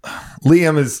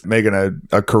 Liam is making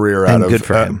a career out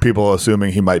of people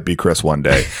assuming he might be Chris one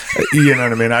day. You know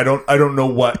what I mean? I don't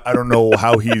know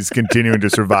how he's continuing to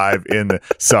survive in the.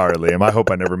 Sorry, Liam. I hope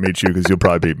I never meet you because you'll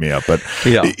probably beat me up. But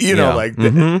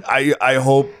I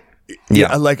hope.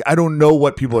 Yeah, I don't know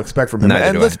what people expect from him.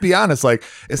 And let's be honest,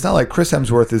 it's not like Chris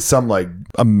Hemsworth is some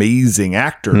amazing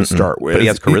actor to start with. But he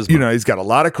has charisma. He's got a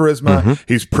lot of charisma. Mm-hmm.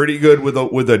 He's pretty good with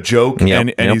a joke,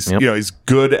 and he's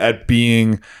good at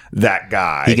being that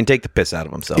guy. He can take the piss out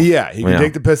of himself. Yeah, he can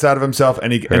take the piss out of himself,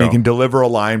 and he can deliver a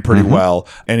line pretty well.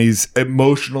 And he's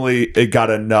emotionally got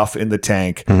enough in the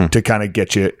tank to kind of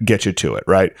get you to it,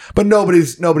 right? But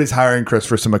nobody's hiring Chris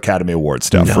for some Academy Award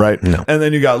stuff, right? No. And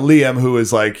then you got Liam, who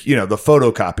is the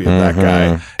photocopy of that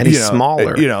guy, and he's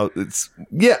smaller. I'm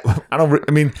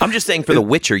just saying for The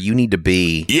Witcher, you need to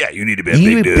be. Yeah, you need to be a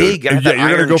big dude. You're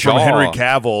gonna go from Henry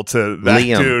Cavill to that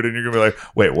Liam. Dude, and you're gonna be like,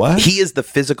 wait, what? He is the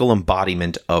physical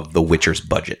embodiment of The Witcher's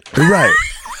budget. Right.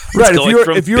 Right.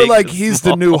 If you're like he's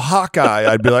the new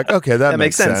Hawkeye, I'd be like, okay, that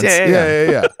makes sense.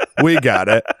 Yeah. We got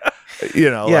it.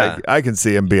 I can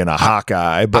see him being a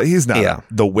Hawkeye, but he's not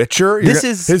The Witcher.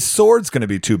 His sword's going to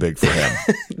be too big for him.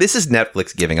 This is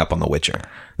Netflix giving up on The Witcher.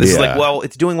 This is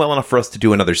it's doing well enough for us to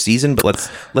do another season,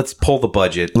 but let's pull the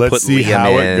budget. Let's see Liam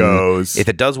how it goes. If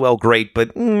it does well, great,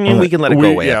 but we can let it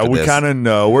go away. Yeah, we kind of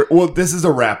know. This is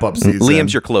a wrap up season.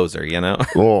 Liam's your closer,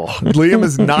 Liam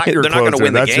is not your closer. Not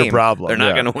win That's the game. Your problem. They're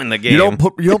not going to win the game. You don't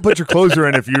put your closer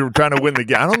in if you're trying to win the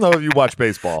game. I don't know if you watch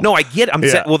baseball. No, I get.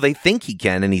 Well, they think he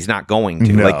can, and he's not going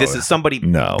to. No. Like this is somebody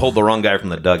No. pulled the wrong guy from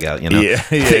the dugout. You know, Yeah,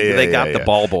 they got the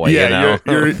ball boy. You know,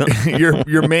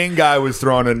 your main guy was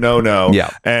throwing a no-no, Yeah.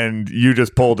 and you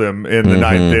just pulled him in the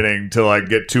ninth inning to like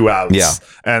get 2 outs. Yeah.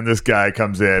 And this guy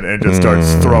comes in and just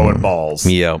starts throwing balls.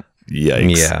 yeah.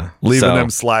 Yikes. Yeah. Leaving So- them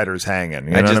sliders hanging.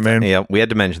 You know what I mean? Yeah, we had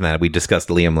to mention that. We discussed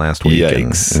Liam last week.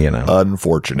 Yikes. And, you know,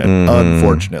 Unfortunate.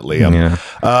 Unfortunate, Liam.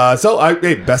 Yeah.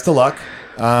 Hey, best of luck.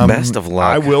 Best of luck.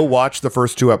 I will watch the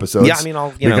first 2 episodes. Yeah, I mean,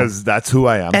 you know. because that's who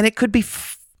I am. and it could be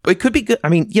good. I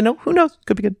mean, you know, who knows?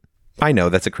 Could be good. I know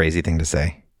that's a crazy thing to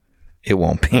say. It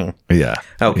won't be. Yeah.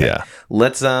 Okay. Yeah.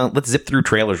 Let's zip through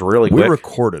trailers really We quick.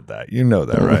 recorded that. You know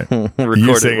that, right? Recorded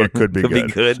You saying one. it could be Could be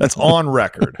good. good. That's on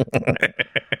record.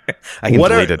 I can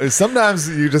delete it. Sometimes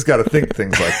you just got to think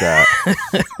things like that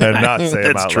and not say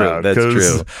them That's out true. loud. That's 'cause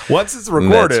true. Once it's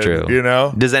recorded, That's true. you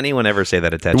know, Does anyone ever say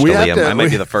that attached We to have Liam? to- I might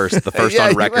be we- the first Yeah,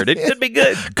 on you record. might- It could be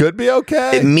good. could be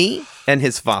okay. Me and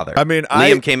his father. I mean,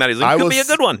 Liam came out. He's like, I could will be a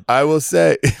good one. I will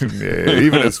say,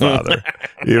 even his father,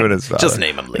 Just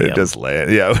name him Liam. Just lay it.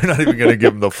 Yeah, we're not even going to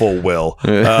give him the full will.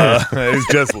 He's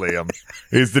just Liam.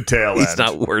 He's the tail end. He's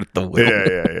not worth the will.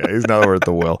 Yeah. He's not worth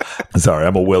the will. Sorry,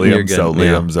 I'm a You're William, good. so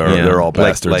Yeah. Liams are Yeah. they're all Like-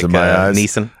 bastards in my like, eyes.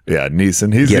 Neeson? Yeah,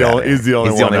 Neeson. He's Get the out only. of He's the here. only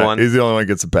He's the one. only one? He's the only one who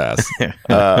gets a pass.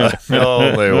 The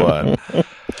only one.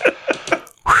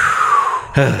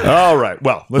 All right.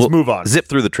 Well, let's move on. Zip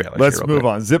through the trailers. Let's here real move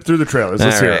quick. on. Zip through the trailers. All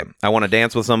Let's hear right. it. I want to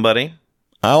dance with somebody.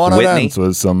 I want to Whitney. dance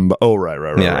with some. Oh, right.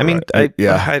 Yeah, I mean, right.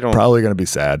 I don't- Probably going to be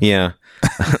sad. Yeah.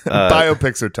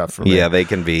 Biopics are tough for me. Yeah, they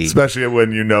can be especially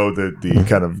when you know that the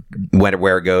kind of.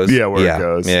 where it goes. Yeah, where it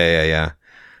goes.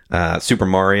 Yeah. Super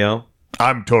Mario.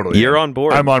 I'm totally. You're on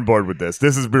board. I'm on board with this.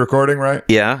 This is recording, right?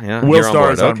 Yeah. Will You're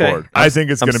Starr is on Okay. board. I think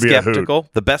it's I'm going to be a hoot. skeptical.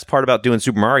 The best part about doing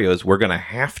Super Mario is we're going to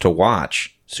have to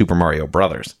watch Super Mario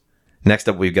Brothers. Next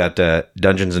up, we've got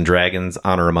Dungeons and Dragons: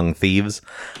 Honor Among Thieves.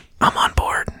 I'm on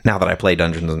board now that I play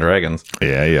Dungeons and Dragons.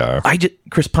 Yeah, you are.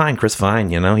 Chris Fine,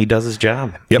 you know, he does his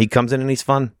job. Yep. He comes in and he's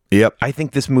fun. Yep. I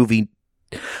think this movie,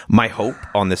 my hope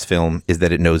on this film is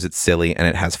that it knows it's silly and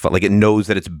it has fun. Like it knows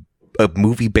that it's a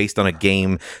movie based on a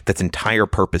game that's entire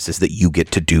purpose is that you get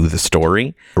to do the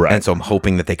story. Right. And so I'm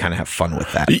hoping that they kind of have fun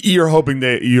with that. You're hoping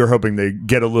they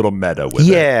get a little meta with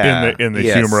Yeah. it in the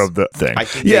Yes. humor of the thing. I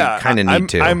think they kinda need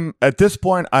to. I'm at this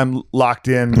point I'm locked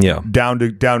in. Yeah. Down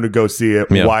to go see it.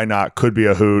 Yeah. Why not? Could be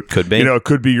a hoot. Could be. You know, it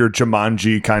could be your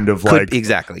Jumanji kind of like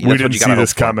exactly. We That's what didn't you see gotta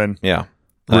this hope for. coming. Yeah.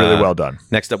 Really well done.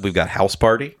 Next up, we've got House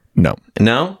Party. No.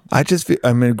 No? I just feel,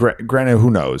 I mean, granted, who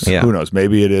knows? Yeah. Who knows?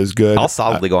 Maybe it is good. I'll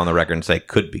solidly go on the record and say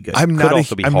could be good. I'm could not.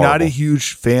 also be I'm horrible. not a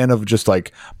huge fan of just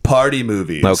like party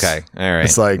movies. Okay. All right.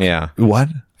 It's like, yeah. what?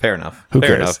 Fair enough. Who Fair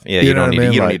cares? enough. Yeah, You you know don't what I need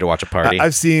mean? you don't Like, need to watch a party. I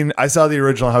saw the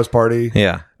original House Party.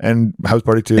 Yeah. And House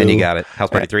Party 2. And you got it.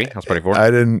 House Party 3, House Party 4. I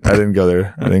didn't go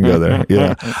there.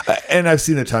 Yeah. And I've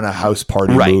seen a ton of House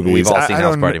Party Right. movies. We've all seen I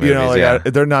House don't- Party you know, movies, like,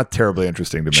 yeah. they're not terribly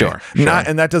interesting to me. Sure.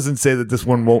 And that doesn't say that this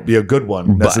one won't be a good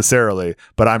one necessarily,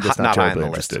 but I'm just not high on terribly the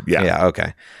list. interested. Yeah. Yeah,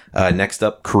 okay. Next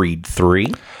up, Creed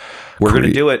 3. We're going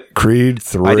to do it. Creed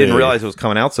 3. I didn't realize it was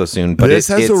coming out so soon, but this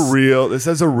has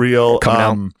it's a real coming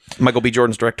out. Michael B.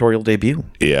 Jordan's directorial debut.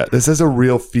 Yeah, this has a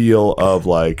real feel of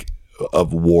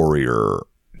Warrior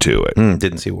to it.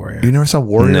 Didn't see Warrior. You never saw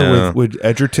Warrior No. with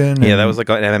Edgerton? Yeah, and- that was like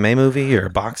an MMA movie or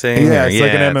boxing. Yeah, or, it's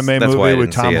like an MMA that's why I movie with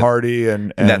didn't see Tom it. Hardy,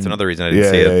 and That's another reason I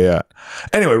didn't see it. Yeah.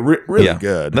 Anyway, really Yeah.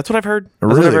 good. That's what I've heard. That's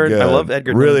what Really I've heard. good. I love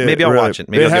Edgar. Really, Maybe I'll watch it.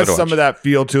 Maybe it I'll give has it a some watch. of that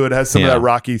feel to it. It has some of Yeah. that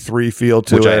Rocky 3 feel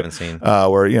to Which it. I haven't seen.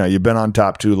 Where you've been on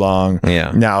top too long.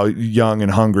 Yeah. Now Young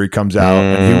and Hungry comes out,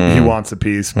 and he wants a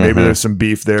piece. Maybe there's some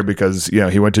beef there because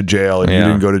he went to jail and you Yeah.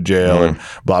 didn't go to jail, and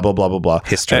blah blah blah blah blah.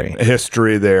 History. And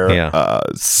history there. Yeah.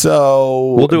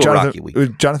 So We'll do a Jonathan, Rocky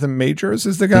week. Jonathan Majors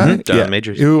is the guy. Jonathan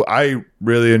Majors. who I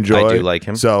really enjoy. I do like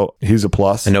him. So he's a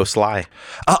plus. And no Sly.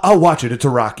 I'll watch it. It's a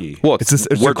Rocky. Well, it's a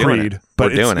we're doing Creed, it. but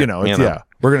We're doing it, it's, you know. yeah,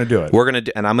 we're gonna do it. We're gonna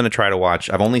do, and I'm gonna try to watch.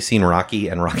 I've only seen Rocky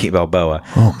and Rocky Balboa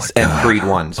and God. Creed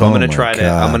 1, so I'm Oh gonna my try to.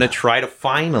 God. I'm gonna try to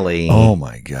finally Oh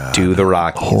my god! do the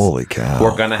Rockies. Holy cow!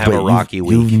 We're gonna have But a Rocky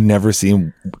You've week. never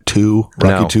seen Rocky 2,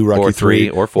 Rocky or 3,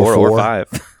 or 4 or 5.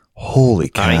 Holy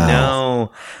cow! I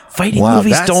know. Fighting Wow,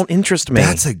 movies that's- don't interest me.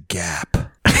 That's a gap.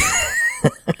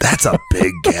 That's a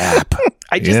big gap.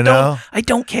 I just you know? I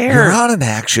don't care. You're on an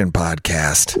action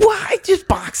podcast. Why? Just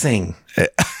boxing.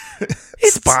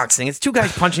 It's boxing. It's two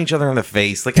guys punching each other in the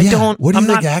face. Like I Yeah, don't. What do you I'm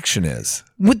think not. action is?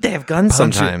 Would they have guns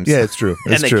sometimes? Yeah, it's true.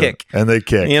 It's And they true. kick. And they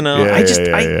kick. You know, Yeah, I just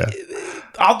yeah, yeah,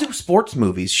 yeah. I'll do sports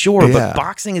movies, sure, Yeah. but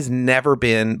boxing has never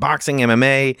been boxing,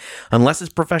 MMA, unless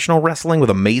it's professional wrestling with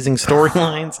amazing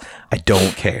storylines. I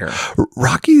don't care.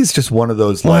 Rocky is just one of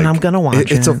those. Well, like and I'm gonna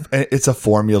watch it's a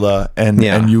formula, and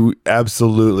Yeah. and you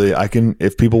absolutely. I can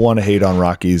if people want to hate on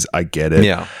Rockies, I get it.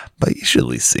 Yeah. but you should at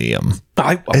least see them.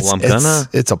 I'm gonna.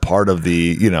 It's a part of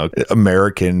the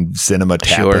American cinema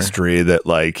tapestry that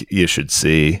like you should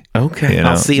see. Okay, You know?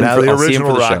 I'll see him. Now For, the I'll see him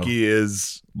original for the Rocky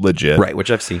is legit, show. Right,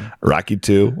 which I've seen. Rocky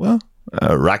 2, well,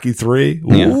 Rocky 3.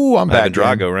 Yeah. Ooh, I'm back.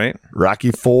 Ivan Drago, in. right?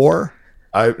 Rocky 4.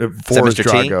 4 is Mr.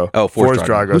 T? Drago. Oh, 4 is Drago.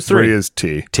 Drago. Who's 3 three? is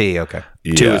T. T. Okay.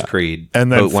 Yeah. 2 is Creed.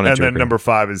 And then one and two are then Creed. number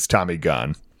 5 is Tommy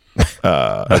Gunn.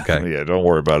 Okay. Yeah, don't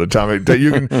worry about it, Tommy.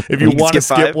 You can if you can want to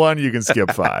skip skip 5? one, you can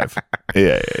skip 5.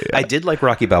 Yeah. I did like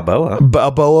Rocky Balboa.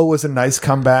 Balboa was a nice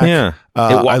comeback. Yeah. It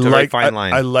walked I a very like fine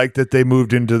line. I like that they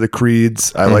moved into the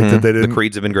creeds. I like that they The didn't.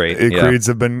 Creeds have been great. The Creeds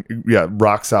have been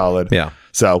rock solid. Yeah.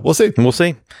 So we'll see. We'll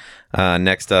see.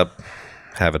 Next up,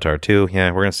 Avatar 2.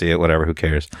 Yeah, we're gonna see it. Whatever. Who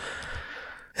cares?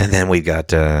 And then we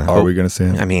got. Are we going to see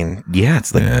it? I mean, yeah,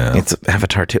 it's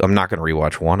Avatar 2. I'm not going to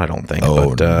rewatch 1, I don't think.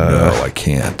 Oh, but, no, I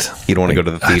can't. You don't want to go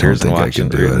to the I don't theaters and think I watch can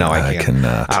it? do it. No, I can't.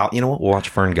 cannot. You know what? We'll watch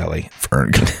Fern Gully.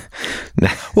 Fern.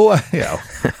 Well, yeah.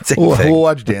 Same thing. We'll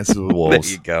watch Dances with There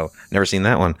Wolves. you go. Never seen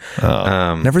that one.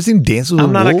 Never seen Dances with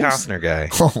I'm not Wolves? a Costner guy.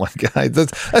 Oh my god,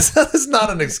 that's not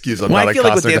an excuse. I'm Well, not I feel a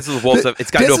like with Costner Dances guy. with Wolves,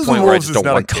 it's gotten to a Dances point with where I Wolves just don't is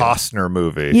not want a to. Costner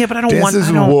movie. Yeah, but I don't want- Dances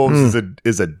I with don't- Wolves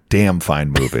is a damn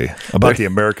fine movie about the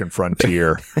American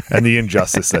frontier and the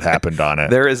injustice that happened on it.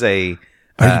 There is a.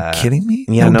 Are you kidding me?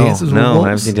 Yeah, no, Dances with Wolves? I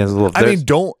haven't seen Dances with Wolves.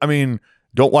 I mean,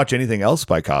 don't watch anything else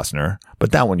by Costner,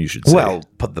 but that one you should see. Well,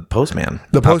 but the Postman.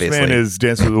 The Postman obviously. is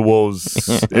Dances with Wolves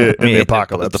in the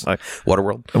apocalypse.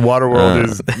 Waterworld. Waterworld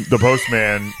is the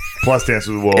Postman plus Dances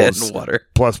with Wolves And water.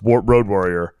 plus Road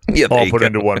Warrior, Yeah, there all you put go.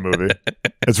 into one movie.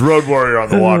 It's Road Warrior on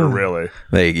the water, really.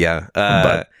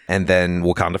 And then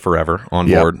Wakanda Forever on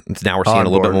Yep. board. Now we're seeing On a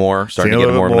little board. bit more, starting Seeing to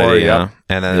a get more little bit of more, it. Yeah. yep.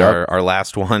 And then Yep. our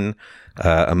last one,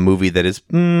 a movie that is,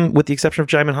 with the exception of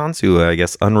Jaimin Hansu, I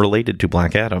guess, unrelated to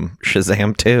Black Adam,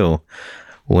 Shazam 2,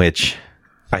 which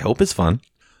I hope is fun.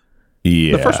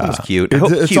 Yeah, The first one was cute.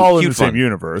 It's all in the cute same fun.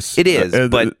 universe. It is,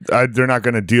 but they're not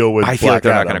going to deal with. I feel like Black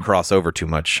they're not Adam. going to cross over too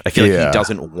much. I feel like Yeah. he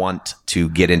doesn't want to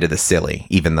get into the silly,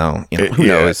 even though, who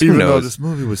Yeah, knows? Who even though knows? this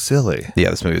movie was silly.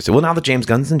 Yeah, this movie was. Well, now that James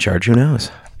Gunn's in charge, who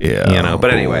knows? Yeah,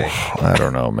 But anyway. I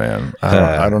don't know, man.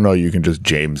 I don't know. You can just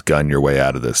James Gunn your way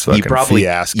out of this fucking probably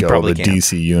fiasco probably of the can't.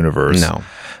 DC universe. No.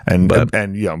 and But-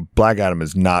 Black Adam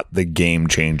is not the game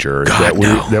changer God,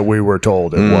 no. that we were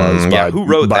told it was. Yeah, by, who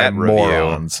wrote by that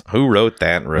morons. review? Who wrote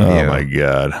that review? Oh my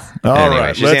god! All Anyway,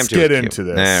 right, Shazam let's 2 get is into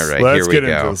cute. this. All right, let's here we get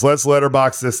into go. this. Let's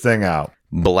letterbox this thing out.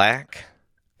 Black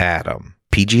Adam,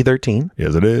 PG-13,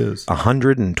 Yes, it is.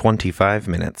 125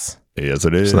 minutes. Yes,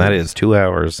 it is. So that is 2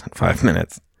 hours and 5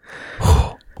 minutes.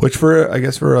 Which for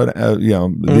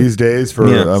these days for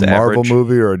Yeah, a it's Marvel average.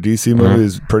 movie or a DC movie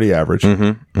is pretty average,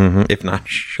 If not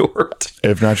short.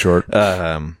 if not short.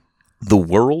 The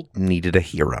world needed a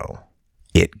hero.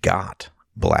 It got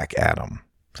Black Adam.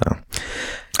 So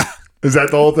Is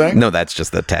that the whole thing? no, that's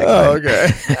just the tagline. Oh, okay.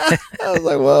 I was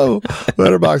like, whoa.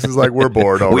 Letterbox is like, we're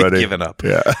bored already. We've given up.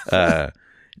 Yeah.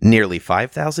 Nearly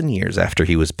 5,000 years after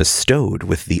he was bestowed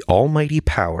with the almighty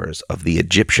powers of the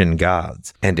Egyptian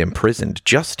gods and imprisoned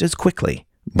just as quickly,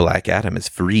 Black Adam is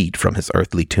freed from his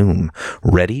earthly tomb,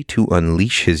 ready to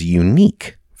unleash his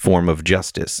unique form of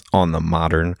justice on the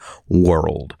modern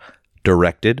world.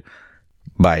 Directed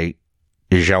by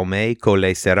Jaume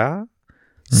Collet-Serra.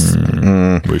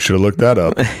 We should have looked that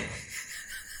up.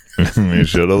 We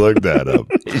should have looked that up.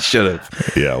 He should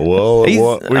have. Yeah, well, we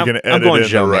can edit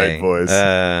in the right voice.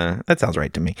 That sounds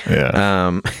right to me.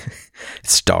 Yeah.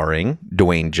 Starring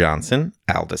Dwayne Johnson,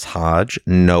 Aldous Hodge,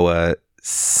 Noah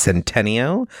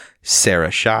Centineo, Sarah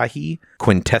Shahi,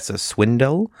 Quintessa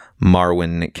Swindle,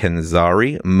 Marwan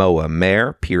Kenzari, Moa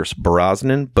Mayer, Pierce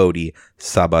Brosnan, Bodhi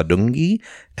Sabadungi,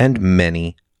 and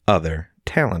many other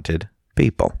talented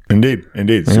people. Indeed.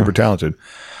 Super talented.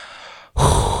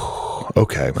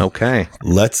 Okay. Okay.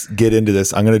 Let's get into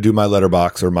this. I'm going to do my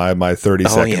letterbox or my 30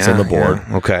 seconds on the board.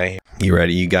 Yeah. Okay. You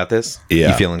ready? You got this? Yeah.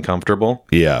 You feeling comfortable?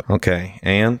 Yeah. Okay.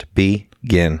 And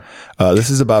begin. This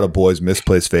is about a boy's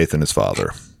misplaced faith in his father.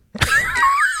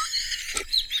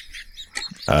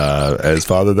 His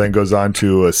father then goes on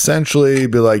to essentially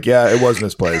be like, yeah, it was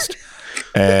misplaced.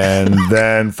 And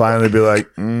then finally be like,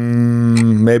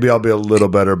 maybe I'll be a little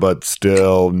better, but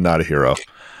still not a hero.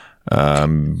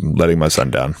 Letting my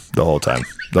son down the whole time.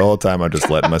 The whole time I'm just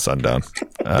letting my son down.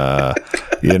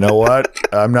 You know what?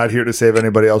 I'm not here to save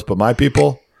anybody else but my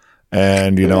people.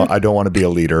 And, I don't want to be a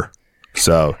leader.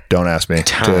 So don't ask me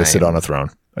to sit on a throne,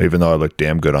 even though I look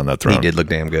damn good on that throne. He did look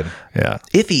damn good. Yeah.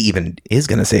 If he even is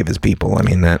going to save his people. I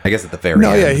mean, I guess at the very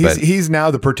end. Yeah, he's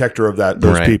now the protector of those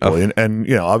Right. people. And,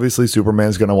 you know, obviously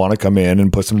Superman's going to want to come in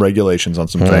and put some regulations on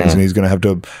some things, and he's going to have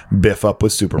to biff up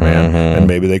with Superman, and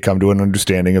maybe they come to an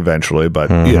understanding eventually, but,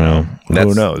 you know,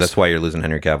 who knows? That's why you're losing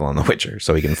Henry Cavill on The Witcher,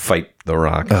 so he can fight The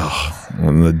Rock.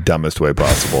 In the dumbest way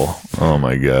possible. Oh,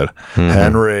 my God.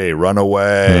 Henry, run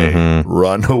away.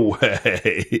 Run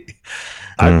away.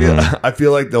 I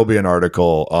feel like there'll be an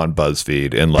article on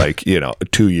BuzzFeed in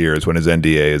 2 years when his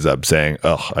NDA is up saying,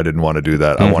 "Oh, I didn't want to do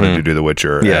that. I wanted to do The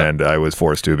Witcher, and I was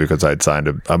forced to because I'd signed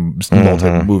a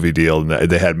multi-movie deal, and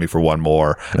they had me for one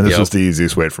more, and this was the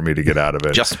easiest way for me to get out of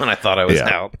it." Just when I thought I was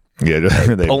out. Yeah,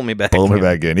 they pulled me back.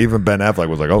 in. Even Ben Affleck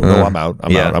was like, "Oh no, I'm out.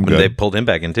 I'm out. I'm good." They pulled him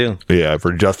back in too. Yeah,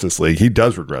 for Justice League, he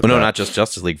does regret that. No, not just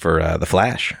Justice League, for the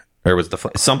Flash. Or was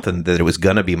something that it was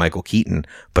gonna be Michael Keaton,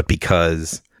 but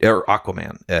because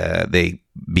Aquaman,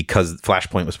 because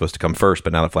Flashpoint was supposed to come first,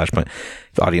 but now that Flashpoint,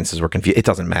 the audiences were confused. It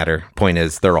doesn't matter. Point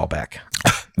is, they're all back.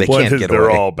 They can't get away. They're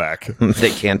all back.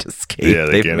 They can't escape. Yeah,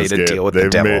 They've made a deal with the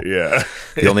devil.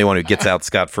 The only one who gets out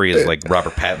scot-free is like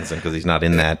Robert Pattinson because he's not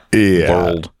in that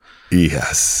world.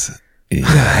 Yes. Anyway,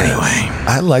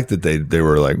 I like that they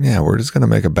were like, yeah, we're just gonna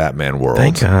make a Batman world.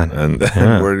 Thank God. And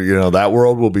we're that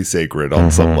world will be sacred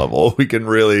on some level. We can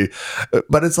really,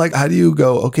 but it's like, how do you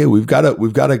go? Okay, we've got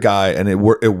a guy, and it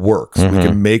works. We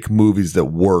can make movies that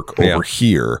work over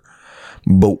here,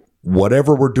 but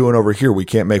whatever we're doing over here, we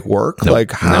can't make work. Nope.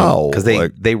 Like how? Because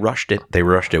they rushed it. They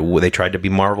rushed it. They tried to be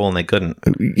Marvel and they couldn't.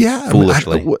 Yeah,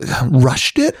 foolishly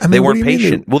rushed it. I mean, they weren't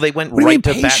patient. Well, they went right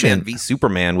to patient? Batman v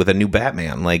Superman with a new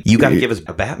Batman. Like, you got to give us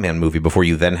a Batman movie before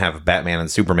you then have Batman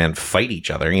and Superman fight each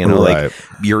other. You know, like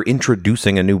you're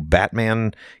introducing a new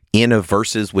Batman in a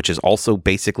versus, which is also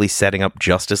basically setting up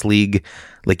Justice League.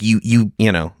 Like you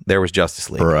know, there was Justice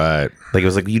League, right? Like it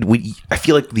was like I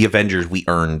feel like the Avengers, we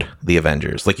earned the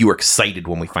Avengers. Like you were excited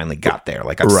when we finally got there.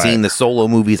 Like I've seen the solo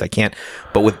movies, I can't.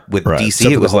 But with DC,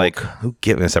 except it was like, who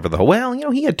gives except for the Hulk? Well, you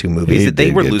know, he had two movies.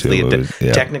 They were loosely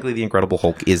technically the Incredible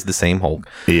Hulk is the same Hulk.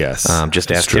 Yes,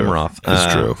 just ask Tim Roth.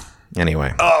 It's true.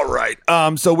 Anyway, all right.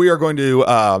 So we are going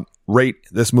to rate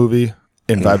this movie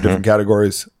in 5 different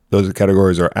categories. Those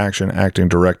categories are action, acting,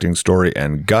 directing, story,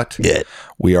 and gut. Yeah.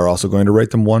 We are also going to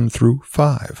rate them 1 through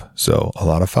 5. So a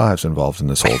lot of 5s involved in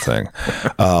this whole thing.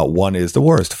 1 is the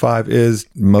worst. 5 is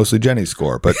mostly Jenny's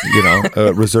score, but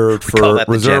reserved for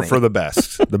the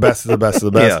best. The best of the best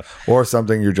of the best, or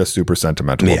something you're just super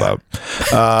sentimental about.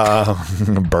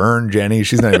 Burn Jenny.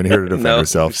 She's not even here to defend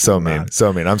herself. So mean.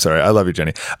 I'm sorry. I love you,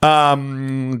 Jenny.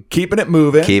 Keeping it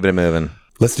moving.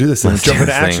 Let's do this thing. Let's jump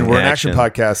into action. We're an action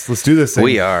podcast. Let's do this thing.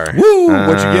 We are. Woo!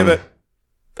 What'd you give it?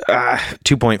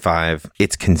 2.5.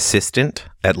 It's consistent,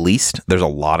 at least. There's a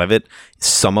lot of it.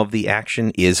 Some of the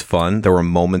action is fun. There were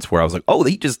moments where I was like, oh,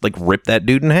 they just like ripped that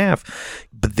dude in half.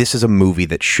 But this is a movie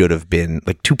that should have been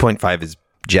like 2.5 is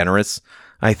generous.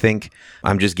 I think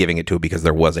I'm just giving it to it because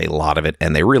there was a lot of it,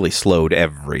 and they really slowed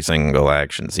every single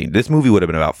action scene. This movie would have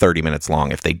been about 30 minutes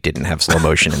long if they didn't have slow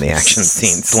motion in the action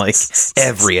scenes. Like,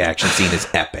 every action scene is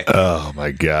epic. Oh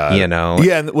my God. You know?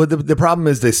 Yeah, and the problem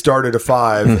is they started at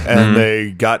 5 and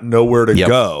they got nowhere to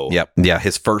go. Yep. Yeah,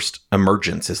 his first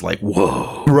emergence is like,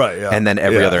 whoa. Right, yeah. And then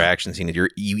every other action scene,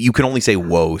 you can only say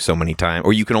whoa so many times,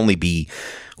 or you can only be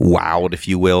wowed, if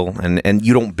you will, and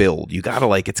you don't build. You gotta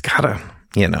it's gotta...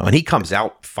 You know, and he comes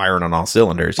out firing on all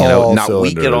cylinders, not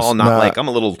weak at all, not like I'm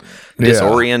a little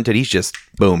disoriented. He's just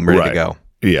boom, ready to go.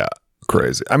 Yeah.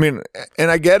 Crazy. I mean, and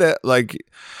I get it. Like,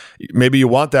 maybe you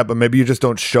want that, but maybe you just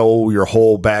don't show your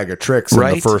whole bag of tricks in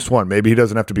the first one. Maybe he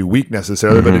doesn't have to be weak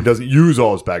necessarily, but he doesn't use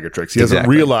all his bag of tricks. He hasn't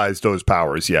realized those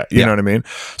powers yet. You know what I mean?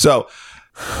 So,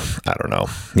 I don't know.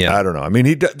 Yeah. I don't know. I mean,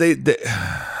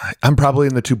 I'm probably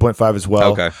in the 2.5 as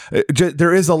well. Okay.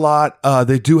 There is a lot.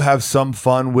 They do have some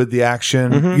fun with the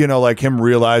action, like him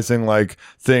realizing like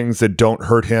things that don't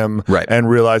hurt him and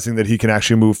realizing that he can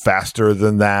actually move faster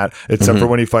than that, except for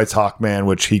when he fights Hawkman,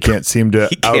 which he can't seem to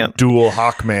outduel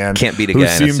Hawkman. Can't beat a guy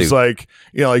who seems like,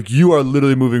 like you are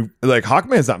literally moving, like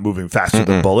Hawkman's not moving faster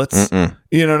than bullets.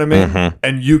 You know what I mean?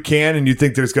 And you can, and you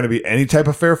think there's going to be any type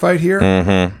of fair fight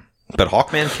here? But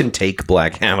Hawkman can take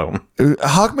Black Adam.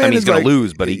 Hawkman he's going to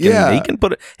lose, but he can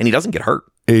put it, and he doesn't get hurt.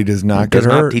 He does not get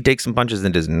hurt. He takes some punches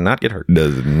and does not get hurt.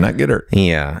 Does not get hurt.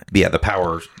 Yeah. The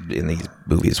power in these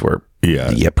movies were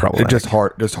Yeah, problematic.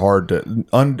 Just hard to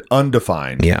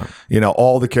undefined. Yeah.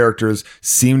 All the characters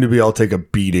seem to be able to take a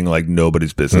beating like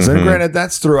nobody's business. And granted,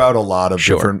 that's throughout a lot of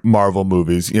different Marvel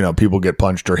movies. People get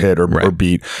punched or hit or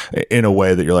beat in a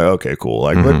way that you're like, okay, cool.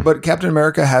 Like, but Captain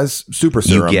America has super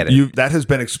serum. You get it. That has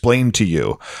been explained to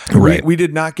you. Right. We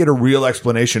did not get a real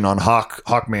explanation on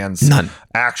Hawkman's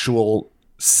actual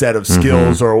set of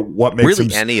skills or what makes really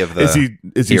him any of the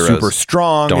is he super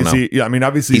strong? Don't is know. he? Yeah, I mean,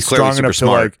 obviously he's strong enough to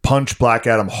like punch Black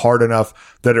Adam hard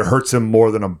enough that it hurts him more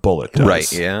than a bullet does.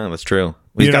 Right? Yeah, that's true.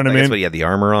 You know what I mean? But he had the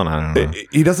armor on. I don't know.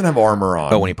 He doesn't have armor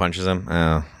on. Oh, when he punches him,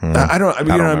 I don't. I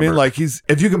mean, you know what I mean? Like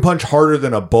if you can punch harder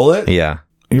than a bullet, yeah.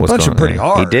 You punch him pretty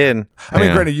hard. He did. I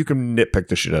mean, granted, you can nitpick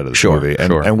the shit out of this movie,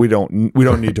 and we don't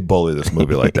need to bully this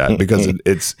movie like that because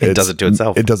it does it to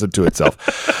itself. It does it to itself.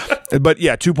 But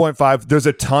yeah, 2.5. There's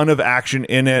a ton of action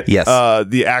in it. Yes,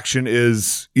 the action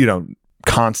is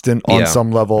constant on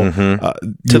some level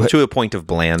to a point of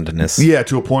blandness. Yeah,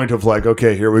 to a point of like,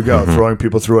 okay, here we go, throwing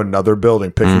people through another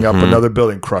building, picking up another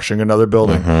building, crushing another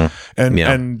building,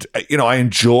 and I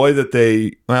enjoy that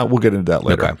they. Well, we'll get into that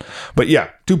later. Okay. But yeah,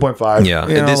 2.5.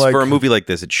 Yeah, for a movie like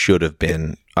this, it should have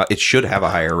been. It should have a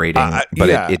higher rating, but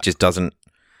it just doesn't.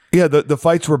 Yeah, the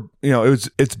fights were,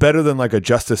 it's better than like a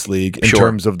Justice League in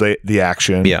terms of the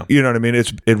action. Yeah. You know what I mean?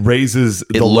 It raises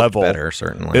the level. Better,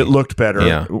 certainly. It looked better.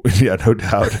 Yeah, no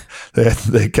doubt.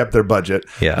 They kept their budget.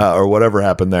 Yeah. Or whatever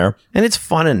happened there. And it's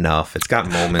fun enough. It's got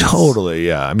moments. Totally,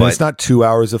 yeah. I mean, it's not 2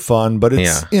 hours of fun, but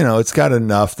it's, it's got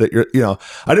enough that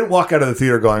I didn't walk out of the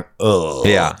theater going, ugh.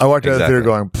 Yeah. I walked out of the theater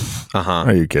going, uh-huh.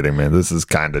 Are you kidding me? This is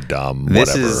kind of dumb.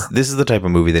 This is the type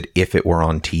of movie that if it were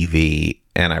on TV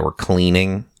and I were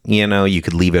cleaning, you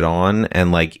could leave it on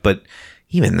and but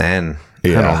even then,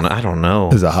 I don't know.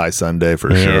 It's a high Sunday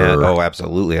for sure. Oh,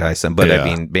 absolutely high Sun. But I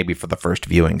mean, maybe for the first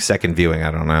viewing, second viewing, I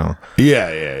don't know.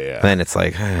 Yeah. Then it's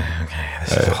like, okay,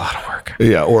 this is a lot of work.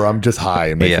 Yeah, or I'm just high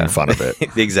and making fun of it.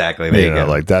 Exactly. There you go.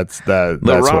 Like that's The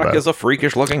Rock is a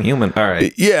freakish looking human. All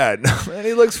right. Yeah, and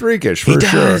he looks freakish for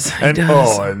sure. And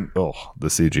the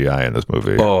CGI in this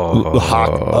movie. Oh, the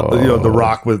Hawk, the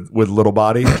Rock with little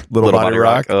body body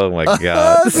Rock. Oh my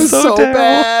god, this is so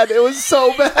bad. It was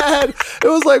so bad. It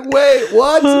was like, wait,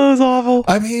 what? Oh, it was awful.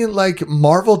 I mean, like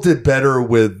Marvel did better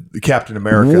with Captain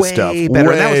America stuff. Better.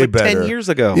 Way that was like better. 10 years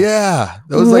ago. Yeah,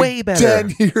 that was way like better.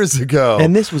 10 years ago.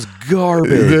 And this was garbage.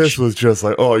 This was just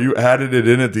like, oh, you added it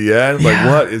in at the end. Like,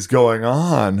 what is going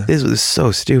on? This was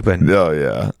so stupid. Oh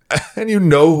yeah, and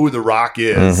who the Rock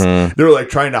is. They were like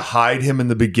trying to hide him in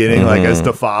the beginning, like as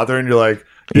the father, and you're like.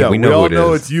 Yeah, we all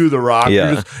know it's you, The Rock.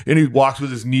 Yeah. And he walks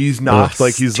with his knees knocked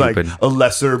like he's stupid. like a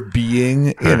lesser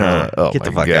being. Oh Get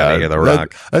the fuck God. out of here, The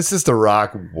Rock. That's just The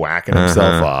Rock whacking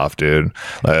himself off, dude.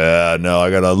 No, I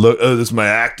gotta look. Oh, this is my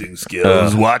acting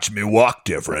skills. Watch me walk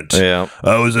different. Yeah.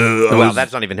 Well,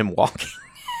 that's not even him walking.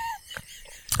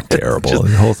 Terrible.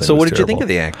 The whole thing so what was did you think of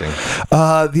the acting?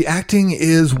 The acting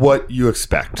is what you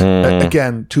expect.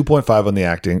 Again, 2.5 on the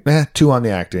acting. 2 on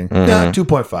the acting. Yeah,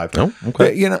 2.5. Oh,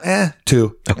 okay.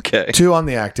 2. Okay. 2 on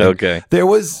the acting. Okay. There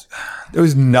was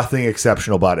nothing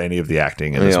exceptional about any of the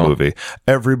acting in this movie.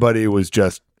 Everybody was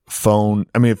just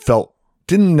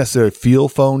didn't necessarily feel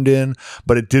phoned in,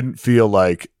 but it didn't feel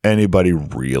like anybody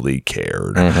really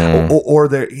cared. Or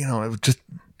there, it was just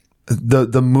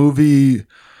the movie.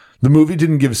 The movie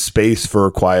didn't give space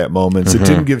for quiet moments. It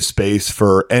didn't give space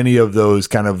for any of those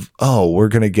kind of, we're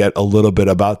going to get a little bit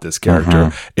about this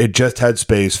character. It just had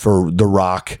space for The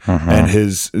Rock and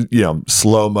his,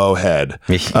 slow-mo head.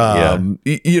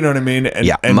 You know what I mean?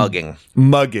 And mugging.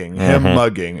 Him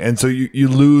mugging. And so you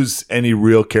lose any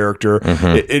real character.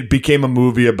 It became a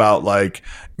movie about like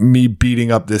me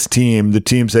beating up this team, the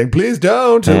team saying, please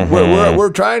don't.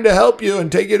 We're trying to help you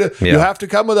and take you to, you have to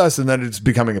come with us. And then it's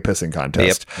becoming a pissing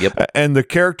contest. Yep. And the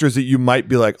characters that you might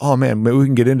be like, oh man, maybe we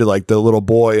can get into like the little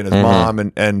boy and his mom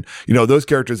and those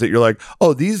characters that you're like,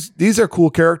 oh, these are cool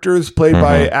characters played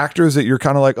by actors that you're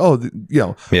kind of like,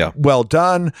 well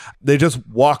done. They just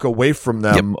walk away from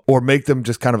them or make them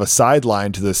just kind of a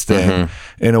sideline to this thing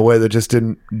in a way that just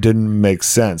didn't make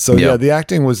sense. So the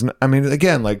acting was, I mean,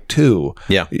 again, like 2.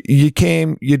 Yeah. You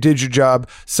came, you did your job.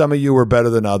 Some of you were better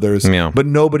than others, but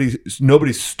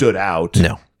nobody stood out.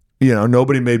 No.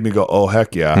 Nobody made me go, oh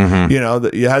heck yeah.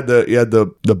 You had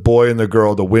the boy and the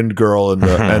girl, the Wind Girl and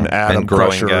the and Adam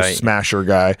Crusher guy. Smasher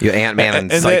guy.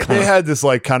 Ant-Man and they had this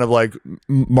like kind of like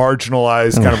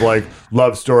marginalized kind of like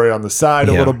love story on the side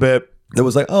a little bit. that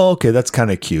was like, oh, okay, that's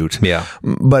kind of cute. Yeah.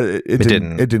 But it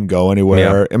didn't go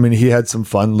anywhere. I mean, he had some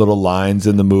fun little lines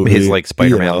in the movie. His like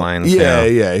Spider-Man lines.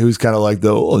 Yeah. He was kind of like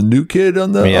the new kid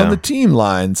on the team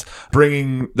lines,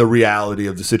 bringing the reality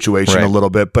of the situation a little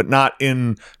bit, but not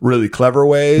in really clever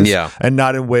ways. Yeah. And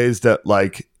not in ways that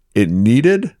like it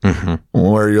needed,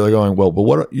 where you're like going, well, but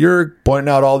what you're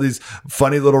pointing out all these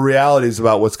funny little realities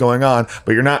about what's going on,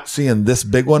 but you're not seeing this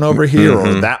big one over here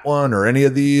or that one or any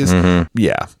of these.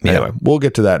 Yeah. Anyway, we'll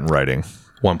get to that in writing.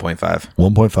 1.5.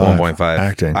 1.5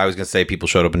 acting. I was going to say people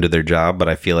showed up and did their job, but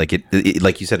I feel like it,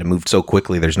 like you said, it moved so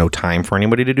quickly. There's no time for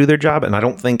anybody to do their job. And I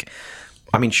don't think,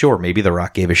 I mean, sure, maybe The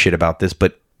Rock gave a shit about this,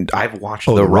 but I've watched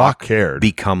The Rock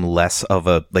become less of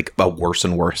a worse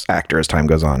and worse actor as time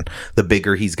goes on. The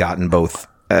bigger he's gotten, both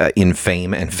in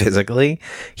fame and physically,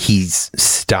 he's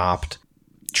stopped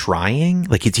trying.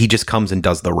 Like he just comes and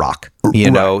does The Rock. You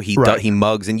know, he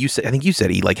mugs, and I think you said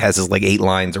he like has his like 8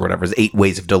 lines or whatever, his 8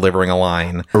 ways of delivering a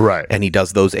line. Right. And he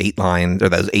does those 8 lines or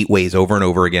those 8 ways over and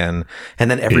over again.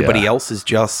 And then everybody else is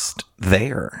just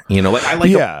there. You know, like I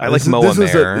like Moa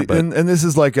Mayer, and this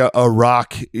is like a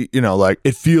Rock, you know, like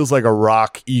it feels like a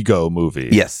Rock ego movie.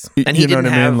 Yes. And you know what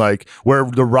I mean? Like where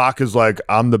The Rock is like,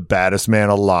 I'm the baddest man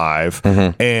alive,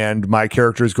 and my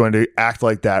character is going to act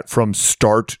like that from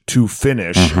start to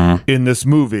finish in this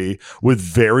movie with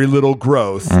very little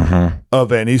growth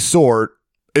of any sort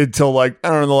until like, I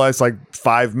don't know, the last like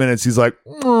 5 minutes he's like,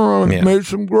 made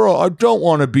some girl. I don't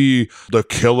want to be the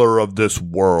killer of this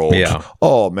world.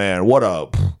 Oh man, what a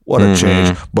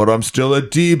change. But I'm still a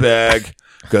D-bag.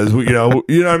 Because you know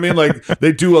what I mean. Like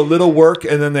they do a little work,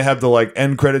 and then they have the like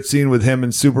end credit scene with him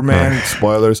and Superman.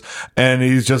 Spoilers, and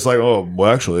he's just like, "Oh,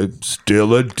 well, actually,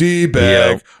 still a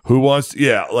D-bag who wants."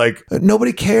 Like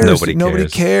nobody cares. Nobody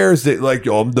cares that like,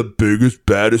 oh, I'm the biggest,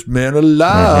 baddest man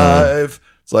alive.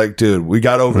 It's like, dude, we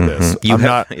got over this.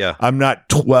 I'm not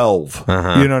 12.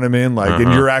 You know what I mean? Like,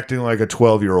 and you're acting like a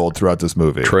 12-year-old throughout this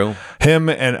movie. True. Him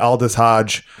and Aldous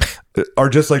Hodge are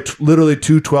just like literally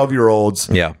 2 12-year-olds.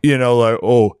 You know, like,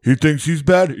 oh, he thinks he's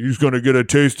bad. He's going to get a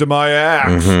taste of my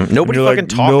axe. Nobody fucking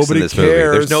talks in this movie.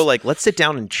 There's no like, let's sit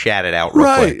down and chat it out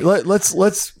real quick. Let's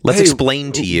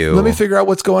explain to you. Let me figure out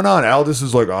what's going on. Aldous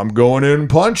is like, I'm going in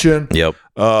punching. Yep.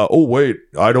 Oh, wait,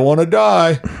 I don't want to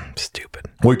die. Stupid.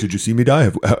 Wait, did you see me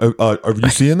die? Are you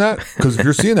seeing that? Because if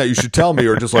you're seeing that, you should tell me,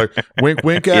 or just like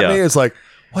wink at me. It's like,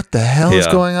 what the hell is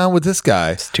going on with this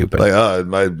guy? Stupid. Like,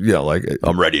 I'm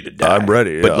ready to die. I'm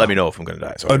ready. But let me know if I'm going to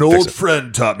die. So an old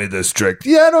friend taught me this trick.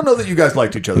 Yeah, I don't know that you guys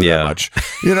liked each other that much.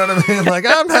 You know what I mean? Like,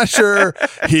 I'm not sure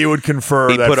he would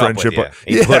confer that friendship.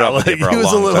 He put up with you for he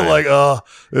was a little time. like, oh,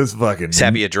 this fucking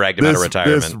Sabia dragged him out of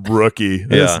retirement. This rookie,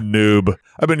 this noob.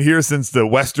 I've been here since the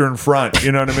Western Front.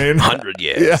 You know what I mean? 100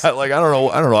 years. Yeah, like I don't know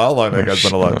how long that guy's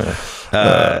been alive.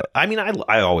 I mean,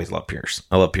 I always love Pierce.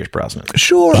 I love Pierce Brosnan.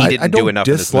 Sure, he didn't do enough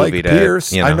in this movie to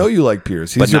Pierce. You know, I know you like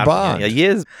Pierce. He's your Bond. Yeah, he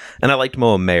is. And I liked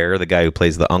Moa Mayer, the guy who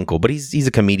plays the uncle. But he's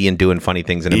a comedian doing funny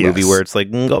things in a movie where it's like,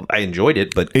 I enjoyed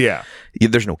it, but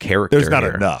there's no character. There's not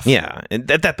here. enough. Yeah, and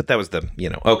but that was the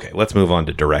okay. Let's move on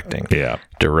to directing. Yeah,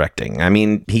 directing. I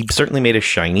mean, he certainly made a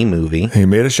shiny movie.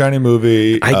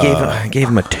 I gave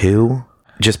him a 2.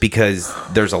 Just because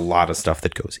there's a lot of stuff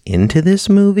that goes into this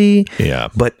movie. Yeah.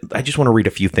 But I just want to read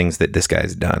a few things that this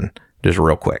guy's done. Just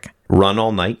real quick. Run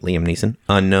All Night, Liam Neeson.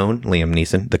 Unknown, Liam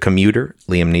Neeson. The Commuter,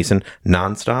 Liam Neeson.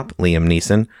 Nonstop, Liam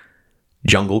Neeson.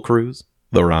 Jungle Cruise,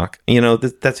 The Rock. You know,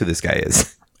 that's who this guy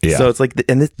is. Yeah. So it's like,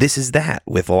 and this is that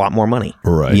with a lot more money.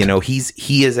 Right. You know, he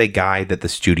is a guy that the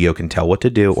studio can tell what to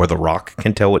do, or The Rock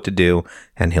can tell what to do,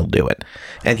 and he'll do it.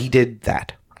 And he did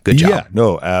that. Good job. Yeah,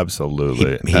 no,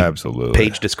 absolutely. Absolutely.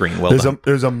 Page to screen. Well done.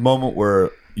 There's a moment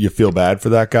where you feel bad for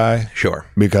that guy. Sure.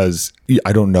 Because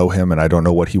I don't know him and I don't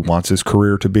know what he wants his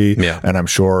career to be. Yeah. And I'm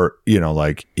sure,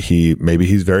 like maybe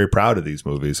he's very proud of these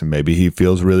movies and maybe he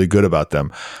feels really good about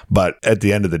them. But at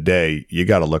the end of the day, you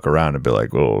got to look around and be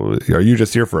like, well, are you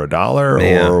just here for $1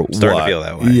 or what? Starting to feel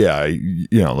that way.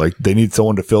 Yeah. Like they need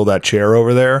someone to fill that chair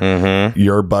over there.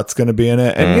 Your butt's going to be in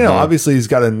it. And, obviously he's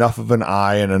got enough of an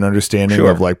eye and an understanding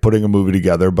of like putting a movie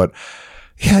together. But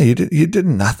yeah, you did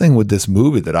nothing with this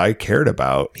movie that I cared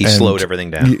about. He slowed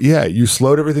everything down. You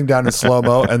slowed everything down in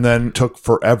slow-mo and then took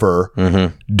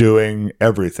forever doing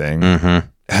everything.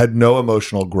 had no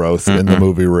emotional growth in the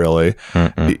movie, really.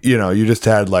 You know, you just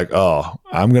had like, oh,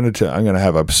 I'm gonna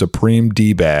have a supreme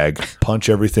D-bag, punch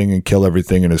everything and kill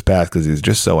everything in his path because he's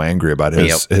just so angry about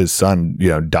his son, you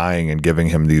know, dying and giving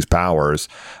him these powers,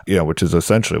 you know, which is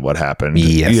essentially what happened.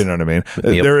 Yes. You know what I mean?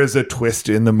 There is a twist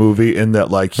in the movie in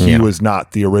that, like, he was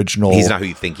not the original. He's not who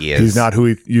you think he is. He's not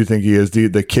who you think he is.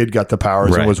 The kid got the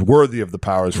powers and was worthy of the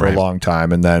powers for a long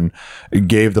time, and then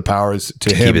gave the powers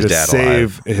to him to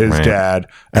save his dad,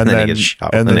 and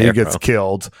then he gets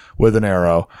killed with an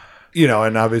arrow. You know,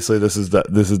 and obviously this is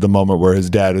the moment where his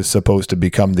dad is supposed to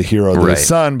become the hero of his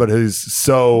son, but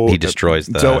he destroys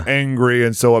so angry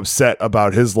and so upset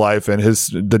about his life and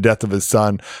the death of his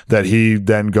son that he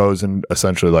then goes and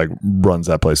essentially like runs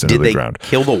that place into the ground. Did they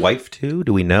kill the wife too?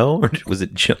 Do we know, or was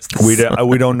it just we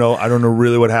don't know? I don't know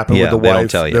really what happened with the wife. Don't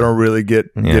tell you. They don't really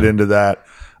get into that.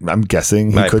 I'm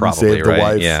guessing he couldn't save the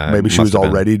wife. Yeah, maybe she was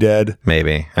already dead.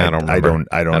 Maybe I don't remember.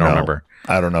 I don't remember.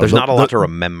 I don't know. There's not a lot to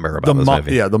remember about this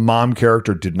movie. Yeah, the mom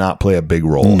character did not play a big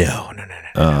role. No.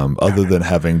 Other than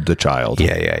having the child.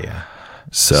 Yeah.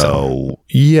 So,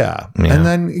 yeah. And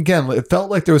then again, it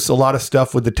felt like there was a lot of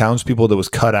stuff with the townspeople that was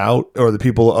cut out, or the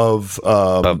people of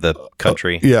the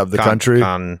country. Of the country.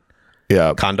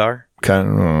 Kandar. I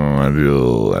don't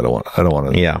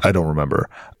want to. Yeah, I don't remember.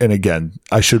 And again,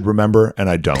 I should remember, and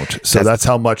I don't. So that's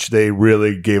how much they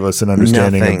really gave us an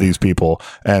understanding of these people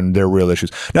and their real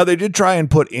issues. Now they did try and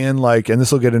put in like, and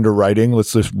this will get into writing.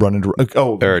 Let's just run into.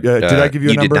 Did I give you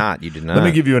a number? You did not. Let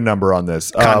me give you a number on this.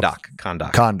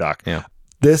 Kondak. Yeah.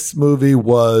 This movie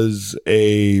was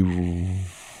I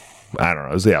don't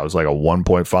know. It was like a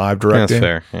 1.5 directing. That's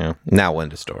fair. Yeah. Now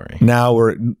into story. Now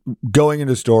we're going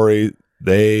into story.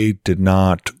 They did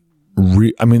not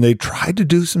they tried to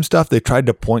do some stuff. They tried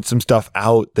to point some stuff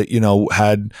out that,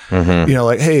 had,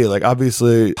 like, hey, like,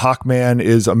 obviously Hawkman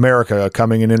is America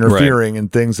coming and interfering in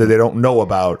things that they don't know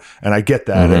about. And I get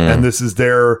that. And this is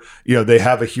their, they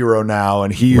have a hero now,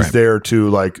 and he's there to,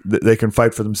 like, they can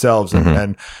fight for themselves.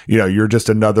 And you're just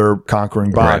another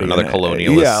conquering body. Another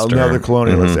colonialist. Yeah, another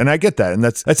colonialist. And I get that. And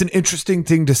that's an interesting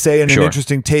thing to say and an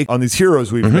interesting take on these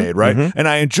heroes we've made, right? And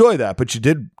I enjoy that. But you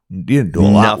didn't do a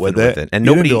lot with it. And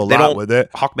nobody didn't do a lot with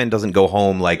it. Hawkman doesn't go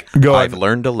home like, I've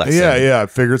learned a lesson. Yeah, I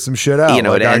figured some shit out.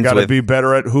 Like, I got to be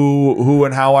better at who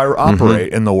and how I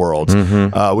operate in the world.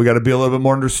 We got to be a little bit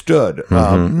more understood.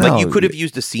 Like, you could have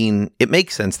used a scene. It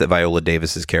makes sense that Viola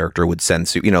Davis's character would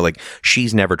sense, like,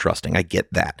 she's never trusting. I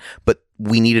get that. But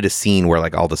we needed a scene where,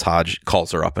 like, Aldous Hodge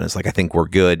calls her up and is like, I think we're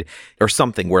good, or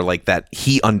something where, like, that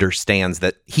he understands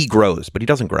that he grows, but he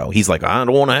doesn't grow. He's like, I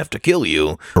don't want to have to kill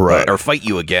you or fight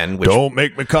you again. Which, don't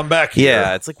make me come back here.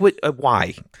 Yeah, it's like, what?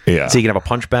 Why? Yeah. So you can have a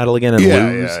punch battle again and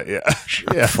lose? Yeah,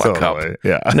 fuck totally. up.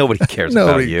 Yeah. Nobody cares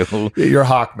about you. You're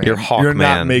Hawkman. You're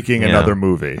not making another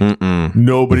movie.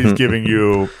 Nobody's giving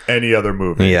you any other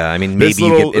movie. Yeah, I mean, maybe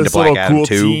you get into Black Adam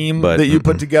too, team but that you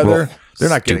put together. They're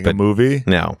not getting a movie.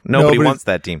 No, nobody wants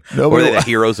that team. Or are they the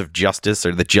Heroes of Justice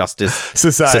or the Justice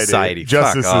Society?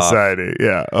 Justice Society.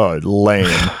 Yeah. Oh, lame.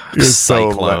 You're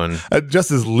Cyclone. So lame.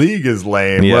 Justice League is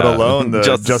lame, let alone the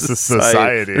Justice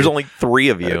Society. There's only 3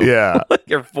 of you. Yeah.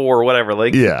 Or 4, whatever.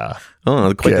 Like, yeah.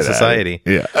 Oh, quite the society.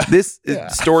 Yeah. This,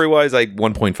 story-wise,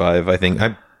 1.5, I think.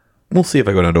 We'll see if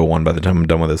I go down to a 1 by the time I'm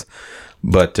done with this.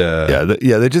 But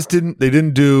they just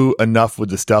didn't do enough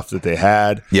with the stuff that they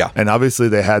had. Yeah. And obviously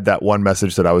they had that one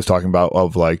message that I was talking about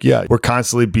of, like, we're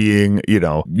constantly being,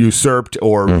 usurped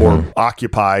or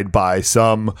occupied by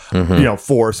some,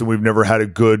 force, and we've never had a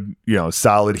good,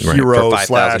 solid hero / like,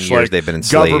 they've been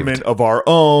government of our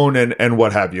own and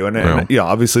what have you. And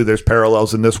obviously there's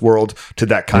parallels in this world to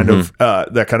that kind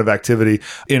of activity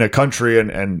in a country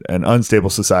and unstable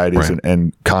societies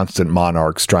and constant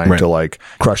monarchs trying to, like,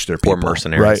 crush their people.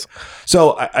 Mercenaries. Right.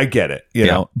 So I get it,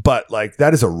 but, like,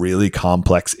 that is a really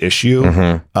complex issue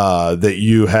that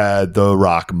you had the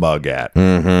Rock mug at. You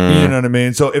know what I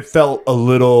mean? So it felt a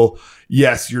little,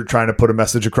 yes, you're trying to put a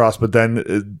message across, but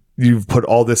then you've put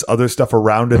all this other stuff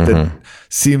around it that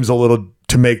seems a little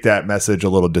to make that message a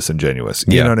little disingenuous.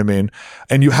 You know what I mean?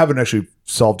 And you haven't actually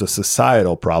solved a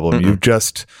societal problem. You've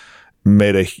just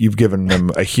you've given them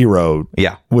a hero,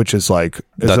 which is like,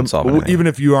 even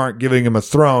if you aren't giving him a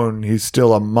throne, he's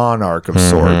still a monarch of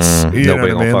sorts. You know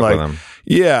what I mean? Like,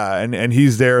 and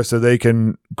he's there so they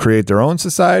can create their own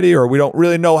society, or we don't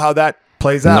really know how that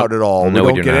plays out at all. We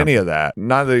don't get any of that.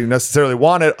 Not that you necessarily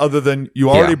want it, other than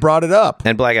you already brought it up.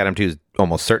 And Black Adam 2 is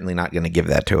almost certainly not going to give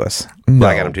that to us. No.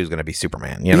 Black Adam 2 is going to be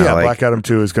Superman. Black Adam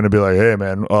 2 is going to be like, hey,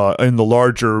 man, in the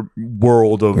larger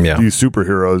world of these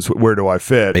superheroes, where do I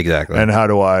fit? Exactly. And how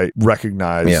do I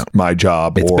recognize my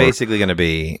job? It's basically going to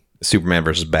be Superman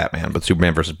versus Batman, but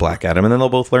Superman versus Black Adam, and then they'll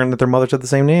both learn that their mothers have the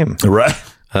same name. Right.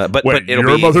 But Wait, it'll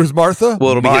your be mother's Martha?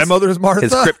 Well, it'll be my mother's Martha?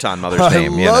 his Krypton mother's I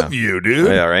name. love you, dude.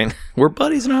 Yeah, right. We're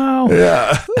buddies now.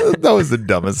 Yeah, that was the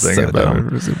dumbest thing So about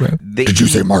dumb. Superman. Did you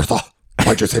say Martha?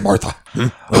 Why'd you say Martha?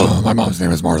 Oh, my mom's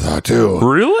name is Martha, too.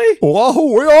 Really?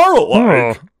 Whoa, we are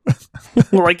alike.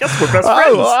 Well, I guess we're best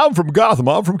I'm from Gotham.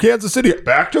 I'm from Kansas City.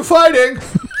 Back to fighting.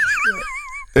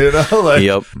 Like,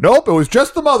 Yep. Nope, it was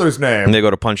just the mother's And name. they go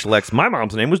to punch Lex. My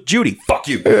mom's name was Judy. Fuck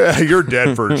you. Yeah, you're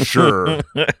dead for sure.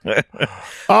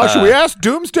 Should we ask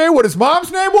Doomsday what his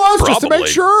mom's name was, just to make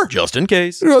sure? Just in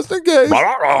case. Just in case.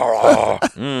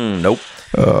 Nope.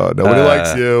 Nobody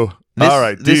likes you. All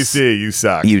right, this- DC, you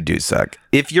suck. You do suck.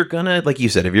 If you're gonna, like you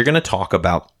said, if you're gonna talk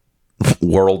about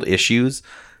world issues,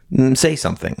 say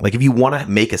something. Like if you want to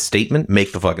make a statement,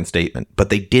 make the fucking statement. But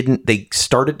they didn't. They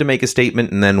started to make a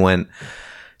statement and then went,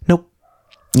 nope.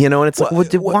 You know, and it's like,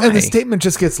 why? And the statement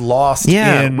just gets lost.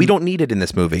 Yeah, in, we don't need it in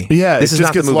this movie. Yeah, this it is just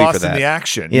not gets the movie lost for that. in the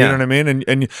action. Yeah. You know what I mean?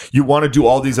 And you want to do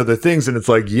all these other things, and it's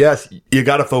like, yes, you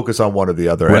got to focus on one or the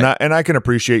other. Right. And I can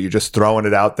appreciate you just throwing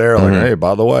it out there, like, hey,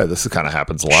 by the way, this kind of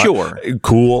happens a lot. Sure.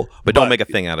 Cool, but don't make a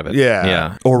thing out of it.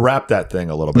 Yeah, or wrap that thing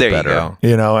a little bit There you better. go.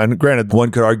 You know, and granted,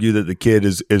 one could argue that the kid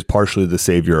is partially the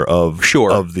savior of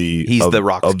Sure. the He's of, the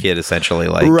Rock's of- kid essentially.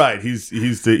 Like Right, he's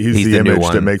the the new image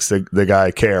one. that makes the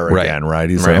guy care Right. again. Right,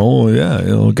 he's Right. like, oh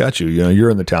yeah, got you. You know,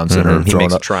 you're in the town center. He throwing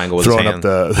makes a up, triangle with his throwing hand.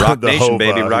 up the Rock the Nation, Hova.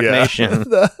 baby, Rock Yeah. Nation.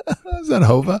 Is that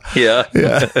Hova? Yeah.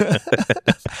 Yeah.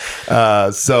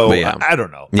 So But yeah. I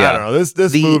don't know. Yeah. I don't know.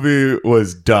 This movie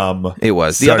was dumb. It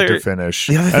was. The start other- to finish.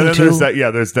 the other and thing then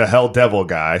too- there's the Hell Devil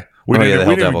guy. We Oh, didn't, yeah, the we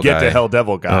Hell didn't Devil even get guy. to Hell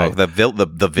Devil guy. Oh, the villain,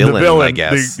 the villain, I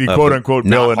guess. the of quote unquote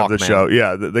not villain of the Hawkman. show.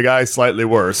 Yeah, the guy slightly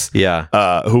worse. Yeah.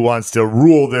 Who wants to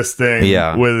rule this thing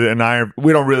Yeah. with an iron.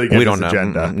 We don't really get We his don't know.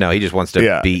 agenda. No, he just wants to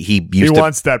Yeah. be. He He used to.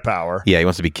 wants that power. Yeah, he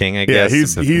wants to be king. I Yeah,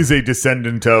 guess. he's a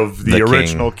descendant of the The king.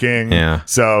 original king. Yeah.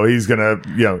 So he's gonna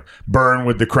burn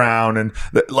with the crown, and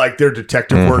like their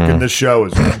detective Mm-hmm. work in this show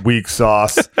is weak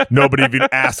sauce. Nobody even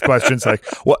asks questions like,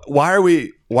 why are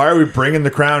we bringing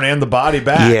the crown and the body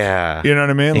back? Yeah. You know what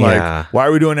I mean? Yeah. Like, why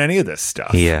are we doing any of this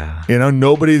stuff? Yeah. You know,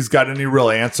 nobody's got any real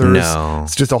answers. No.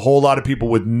 It's just a whole lot of people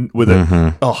with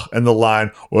it. Oh, and the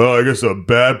line, well, I guess a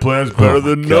bad plan's better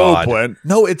than no God. plan.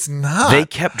 No, it's not. They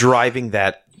kept driving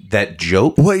that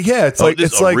joke. well, yeah, it's like this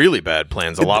it's is like a really bad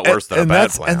plan's a lot worse than a and bad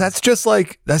that's, plan. And that's just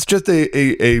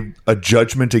a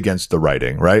judgment against the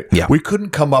writing, right? Yeah. We couldn't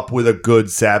come up with a good,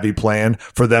 savvy plan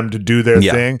for them to do their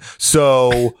Yeah. thing.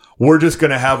 So we're just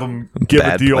going to have them give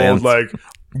Bad it the plans. old, like,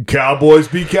 cowboys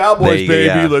be There cowboys, you go, baby.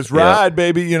 yeah. Let's Yeah. ride,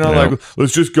 baby. You know, Yeah. like,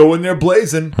 let's just go in there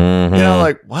blazing. You know,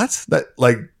 like, what? That,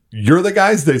 like, you're the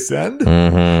guys they send?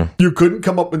 You couldn't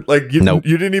come up with, like, you, Nope.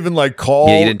 you didn't even, like, call.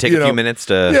 Yeah, you didn't take a few know, minutes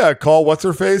to. yeah, call what's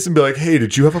her face and be like, "Hey,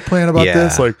 did you have a plan about Yeah.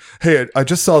 this?" Like, "Hey, I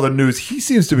just saw the news. He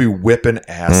seems to be whipping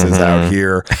asses Mm-hmm. out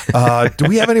here. Do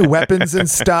we have any weapons in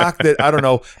stock that I don't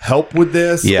know help with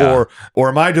this? Yeah. Or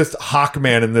am I just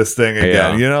Hawkman in this thing again?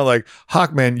 Yeah. You know, like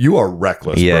Hawkman, you are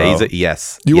reckless. Yeah, bro.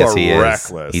 yes. You yes, are he is.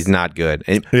 reckless. He's not good.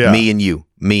 And Yeah. me and you,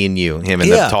 him and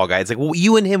Yeah. the tall guy. It's like, well,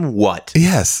 you and him, what?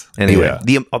 Yes. Anyway, Yeah.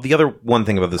 the other one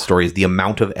thing about the story is the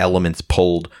amount of elements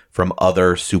pulled from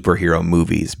other superhero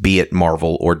movies, be it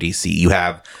Marvel or DC. You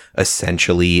have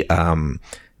essentially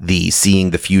the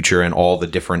seeing the future and all the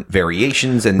different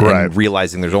variations and Right.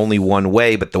 realizing there's only one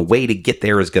way, but the way to get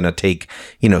there is going to take,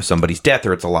 somebody's death,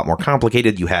 or it's a lot more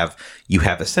complicated. You have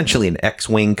essentially an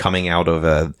X-wing coming out of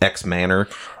a X Manor.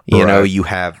 You know, Right. you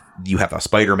have a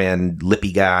Spider-Man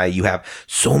lippy guy. You have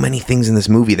so many things in this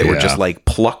movie that were Yeah. just like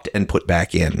plucked and put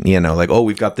back in, like, oh,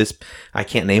 we've got this. I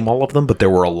can't name all of them, but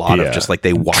there were a lot Yeah. of just like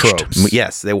they watched. Tropes.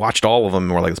 Yes, they watched all of them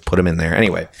and were like, let's put them in there.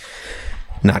 Anyway,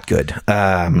 not good.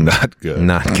 Not good.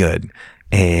 Not good.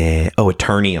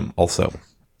 Eternium also,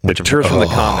 which appears from the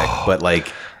comic, but like,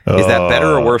 is that better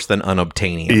or worse than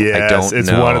unobtainium? Yes, I don't it's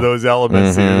know. one of those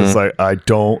elements that you're just like, I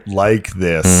don't like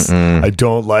this. I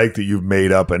don't like that you've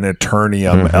made up an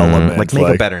Eternium element. Like,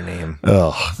 make a better name.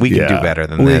 We can do better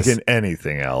than this. We can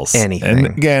anything else.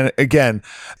 Anything. And again,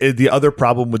 the other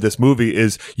problem with this movie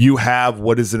is you have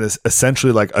what is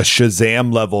essentially like a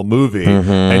Shazam level movie,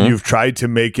 and you've tried to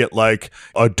make it like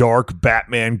a dark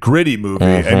Batman gritty movie,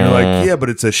 and you're like, yeah, but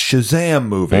it's a Shazam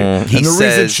movie. And He the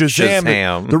reason says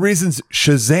Shazam. the reasons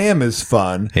Shazam is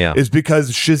fun Yeah. is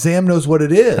because Shazam knows what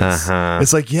it is.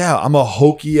 It's like, yeah, I'm a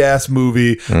hokey ass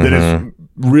movie that is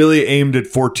really aimed at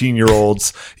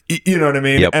 14-year-olds. You know what I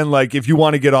mean? Yep. And like, if you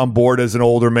want to get on board as an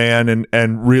older man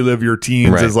and relive your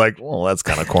teens, Right. is like, well, that's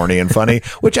kind of corny and funny,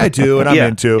 which I do and I'm Yeah,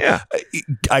 into. yeah.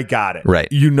 I got it. Right.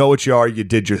 You know what you are. You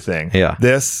did your thing. Yeah.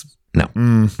 This,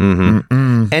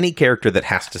 No. Any character that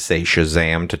has to say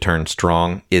Shazam to turn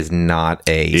strong is not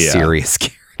a serious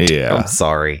character. Yeah. I'm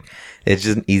sorry. It's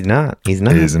just, he's not. He's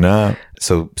not. He's not.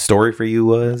 So, story for you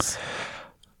was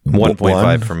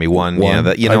 1.5 for me. One. Yeah.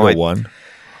 That, I go one.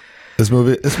 This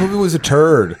movie was a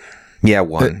turd. Yeah,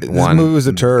 one. This movie was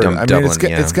a turd. I mean,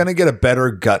 it's going to get a better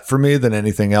gut for me than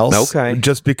anything else. Okay.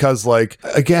 Just because, like,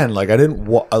 again, like, I didn't,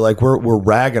 we're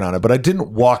ragging on it, but I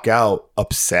didn't walk out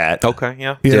upset. Okay,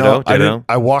 yeah. You know,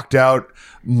 I walked out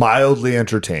mildly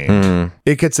entertained.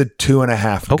 It gets a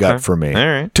 2.5 gut for me. All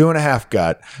right. 2.5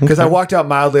 gut. Because I walked out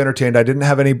mildly entertained. I didn't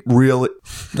have any real...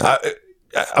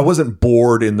 I wasn't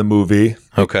bored in the movie.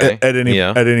 Okay. At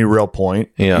any real point.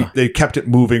 Yeah. They kept it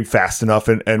moving fast enough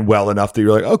and well enough that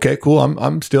you're like, okay, cool.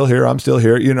 I'm still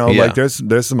here. You know, like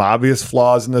there's some obvious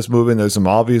flaws in this movie and there's some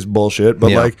obvious bullshit,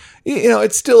 but like, you know,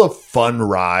 it's still a fun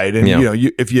ride. And you know,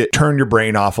 if you turn your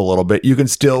brain off a little bit, you can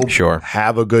still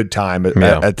have a good time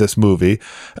at this movie.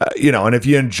 You know, and if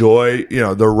you enjoy, you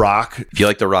know, The Rock. If you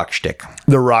like The Rock shtick.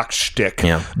 The Rock shtick.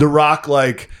 Yeah. The Rock,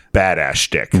 like, badass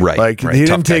shtick. Right. Like he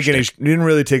didn't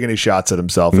really take any shots at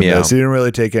himself in this. He didn't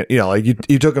really take it, you know, like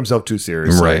he took himself too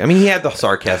seriously. Right. I mean, he had the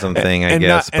sarcasm thing, I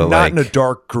guess, but not in a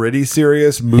dark, gritty,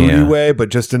 serious, moody way, but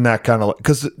just in that kind of,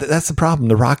 because that's the problem.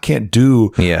 The Rock can't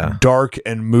do dark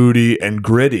and moody and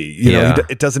gritty. You know,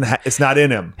 it doesn't. It's not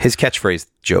in him. His catchphrase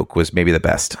joke was maybe the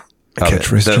best.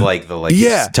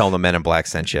 Catchphrase. Telling the Men in Black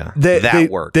sent you. That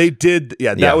worked. They did.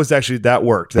 Yeah, that was actually, that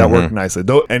worked. That worked nicely.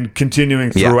 Though, and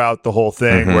continuing throughout the whole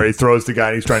thing where he throws the guy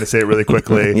and he's trying to say it really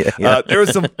quickly. There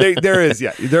was some, there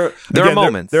are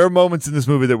moments. There are moments in this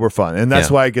movie that were fun. And that's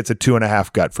why it gets a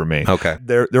 2.5 gut for me. Okay.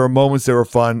 There were moments that were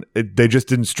fun. They just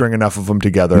didn't string enough of them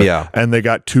together. Yeah. And they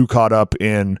got too caught up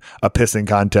in a pissing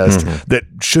contest that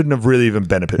shouldn't have really even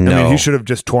been I mean, he should have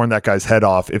just torn that guy's head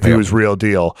off if he was real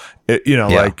deal.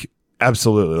 Like,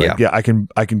 absolutely. Like,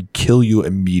 I can kill you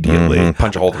immediately.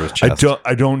 Punch a hole through his chest.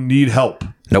 I don't need help.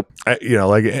 Nope. You know,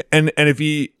 like, and if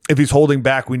he's holding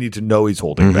back, we need to know he's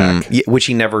holding back. Yeah, which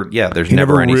he never. Yeah, there's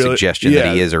never any suggestion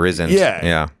that he is or isn't.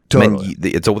 Yeah. Totally. I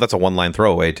mean, that's a one-line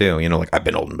throwaway too. You know, like, I've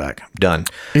been holding back. Done.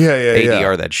 Yeah.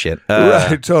 ADR that shit.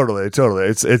 Right. Totally.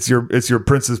 It's your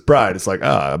Princess Bride. It's like,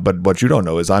 but what you don't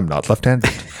know is I'm not left-handed.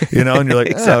 You know, and you're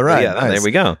like, exactly. Right. Yeah. Nice. There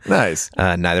we go. Nice.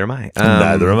 Neither am I.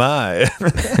 Neither am I.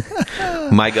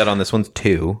 My gut on this one's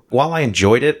 2. While I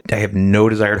enjoyed it, I have no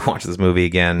desire to watch this movie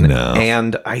again. No.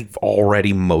 And I've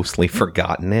already mostly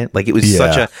forgotten it. Like, it was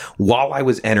while I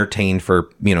was entertained for,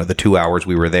 you know, the 2 hours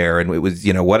we were there and it was,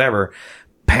 you know, whatever,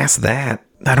 past that,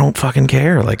 I don't fucking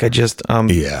care. Like, I just,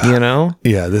 you know?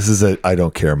 Yeah, this is a I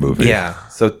don't care movie. Yeah.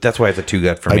 So that's why it's a 2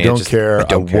 gut for me. I don't care.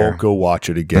 I won't go watch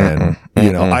it again.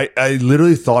 You know, I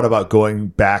literally thought about going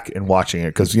back and watching it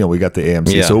because, you know, we got the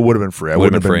AMC, so it would have been free. It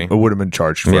would have been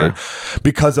charged for it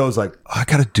because I was like, I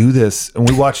got to do this. And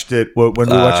we watched it when we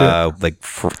watched it, like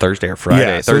Thursday or Friday.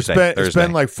 Yeah, so Thursday. It's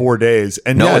been like 4 days,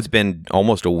 and it's been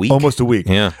almost a week.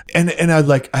 Yeah, and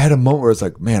I had a moment where I was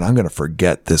like, man, I'm gonna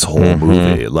forget this whole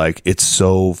movie. Like, it's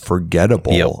so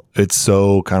forgettable. Yep. It's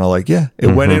so kind of like, it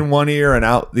went in one ear and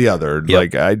out the other. Yep.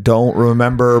 Like, I don't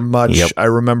remember much. Yep. I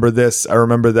remember this. I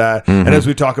remember that. And as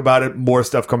we talk about it, more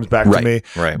stuff comes back to me.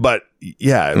 Right. But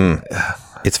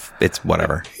it's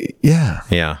whatever.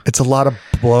 Yeah. It's a lot of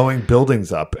blowing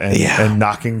buildings up and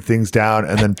knocking things down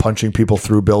and then punching people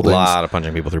through buildings. A lot of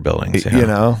punching people through buildings. Yeah. You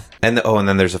know? And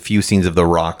then there's a few scenes of The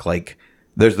Rock, like,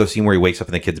 there's the scene where he wakes up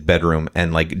in the kid's bedroom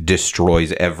and, like,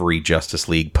 destroys every Justice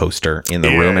League poster in the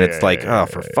room. And it's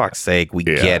for fuck's sake, we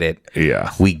get it.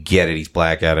 Yeah. We get it. He's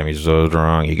Black Adam. He's so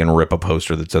strong. He can rip a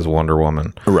poster that says Wonder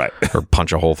Woman. Right. Or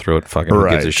punch a hole through it. Fucking who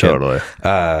gives a shit. Totally.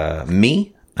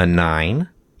 Me, a 9.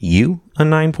 You, a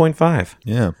 9.5.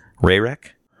 Yeah. Rayrek,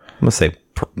 I'm going to say...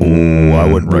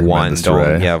 I wouldn't recommend 1. this to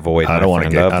Ray. Avoid. I don't want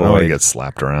to get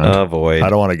slapped around. Avoid. I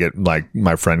don't want to get, like,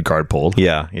 my friend card pulled.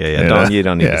 Yeah. You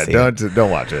don't need to see it. Don't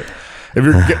watch it.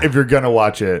 If you're gonna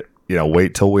watch it, you know,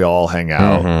 wait till we all hang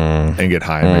out and get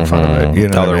high and make fun of it. You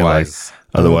know,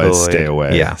 otherwise, stay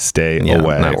away. Yeah, stay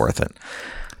away. Not worth it.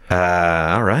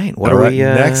 All right. What are we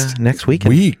next week?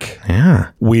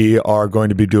 Yeah, we are going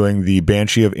to be doing the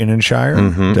Banshee of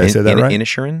Inisherin. Did I say that right?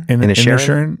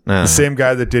 Inisherin. The same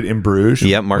guy that did In Bruges.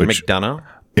 Yeah, Mark McDonough.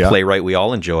 Yeah. playwright we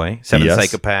all enjoy. Seven Yes.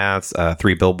 Psychopaths,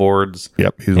 3 Billboards.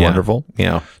 Yep, he's Yeah. wonderful.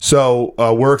 Yeah. So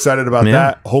we're excited about Yeah.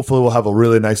 that. Hopefully, we'll have a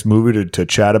really nice movie to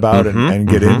chat about and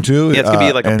get into. Yeah, it's going to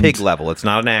be like a and- pig level. It's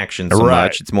not an action so Right.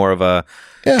 much. It's more of a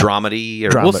Yeah. dramedy. Or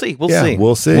Drama. We'll see. We'll Yeah, see.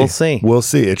 We'll see. We'll see. We'll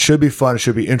see. It should be fun. It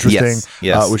should be interesting. Yes,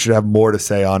 yes. We should have more to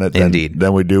say on it Indeed.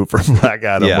 than we do for Black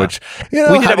Adam, Yeah. which, you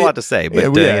know, We did how have do a you- lot to say, but,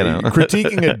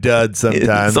 critiquing a dud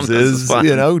sometimes Sometimes is, it's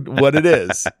fun. what it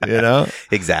is,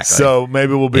 Exactly. So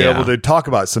maybe we'll be Yeah. able to talk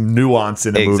about some nuance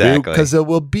in a movie Exactly. because there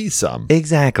will be some,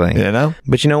 Exactly.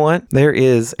 But you know what? There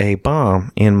is a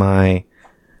bomb in my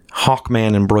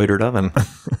Hawkman embroidered oven.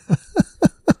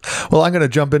 Well, I'm going to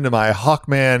jump into my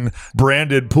Hawkman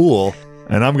branded pool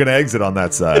and I'm going to exit on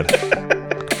that side.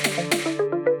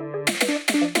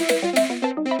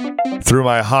 Through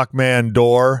my Hawkman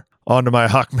door onto my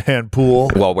Hawkman pool.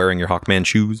 While wearing your Hawkman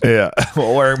shoes. Yeah,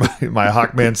 while wearing my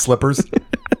Hawkman slippers.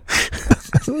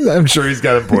 I'm sure he's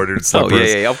got embroidered slippers.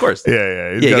 Oh, yeah, of course. Yeah.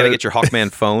 Yeah, you got to get your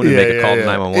Hawkman phone and make a call to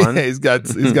 911. Yeah, he's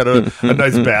got a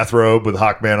nice bathrobe with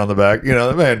Hawkman on the back. You know,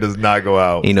 the man does not go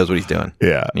out. He knows what he's doing.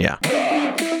 Yeah. Yeah.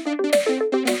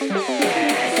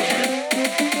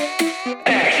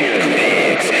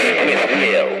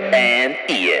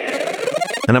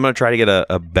 And I'm going to try to get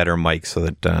a better mic so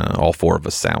that all 4 of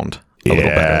us sound a little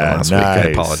better than last week. I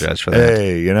apologize for that.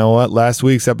 Hey, you know what? Last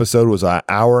week's episode was an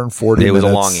hour and 40 minutes. It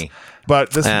was a longie.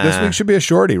 But this week should be a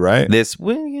shorty, right?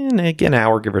 An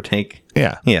hour, give or take.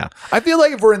 Yeah. Yeah. I feel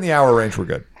like if we're in the hour range, we're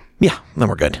good. Yeah, then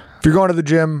we're good. If you're going to the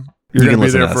gym, you're You going can to be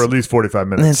listen there to for us. at least 45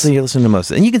 And then minutes. so you listen to most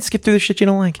of it. And you can skip through the shit you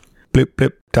don't like. Blip,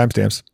 blip, timestamps.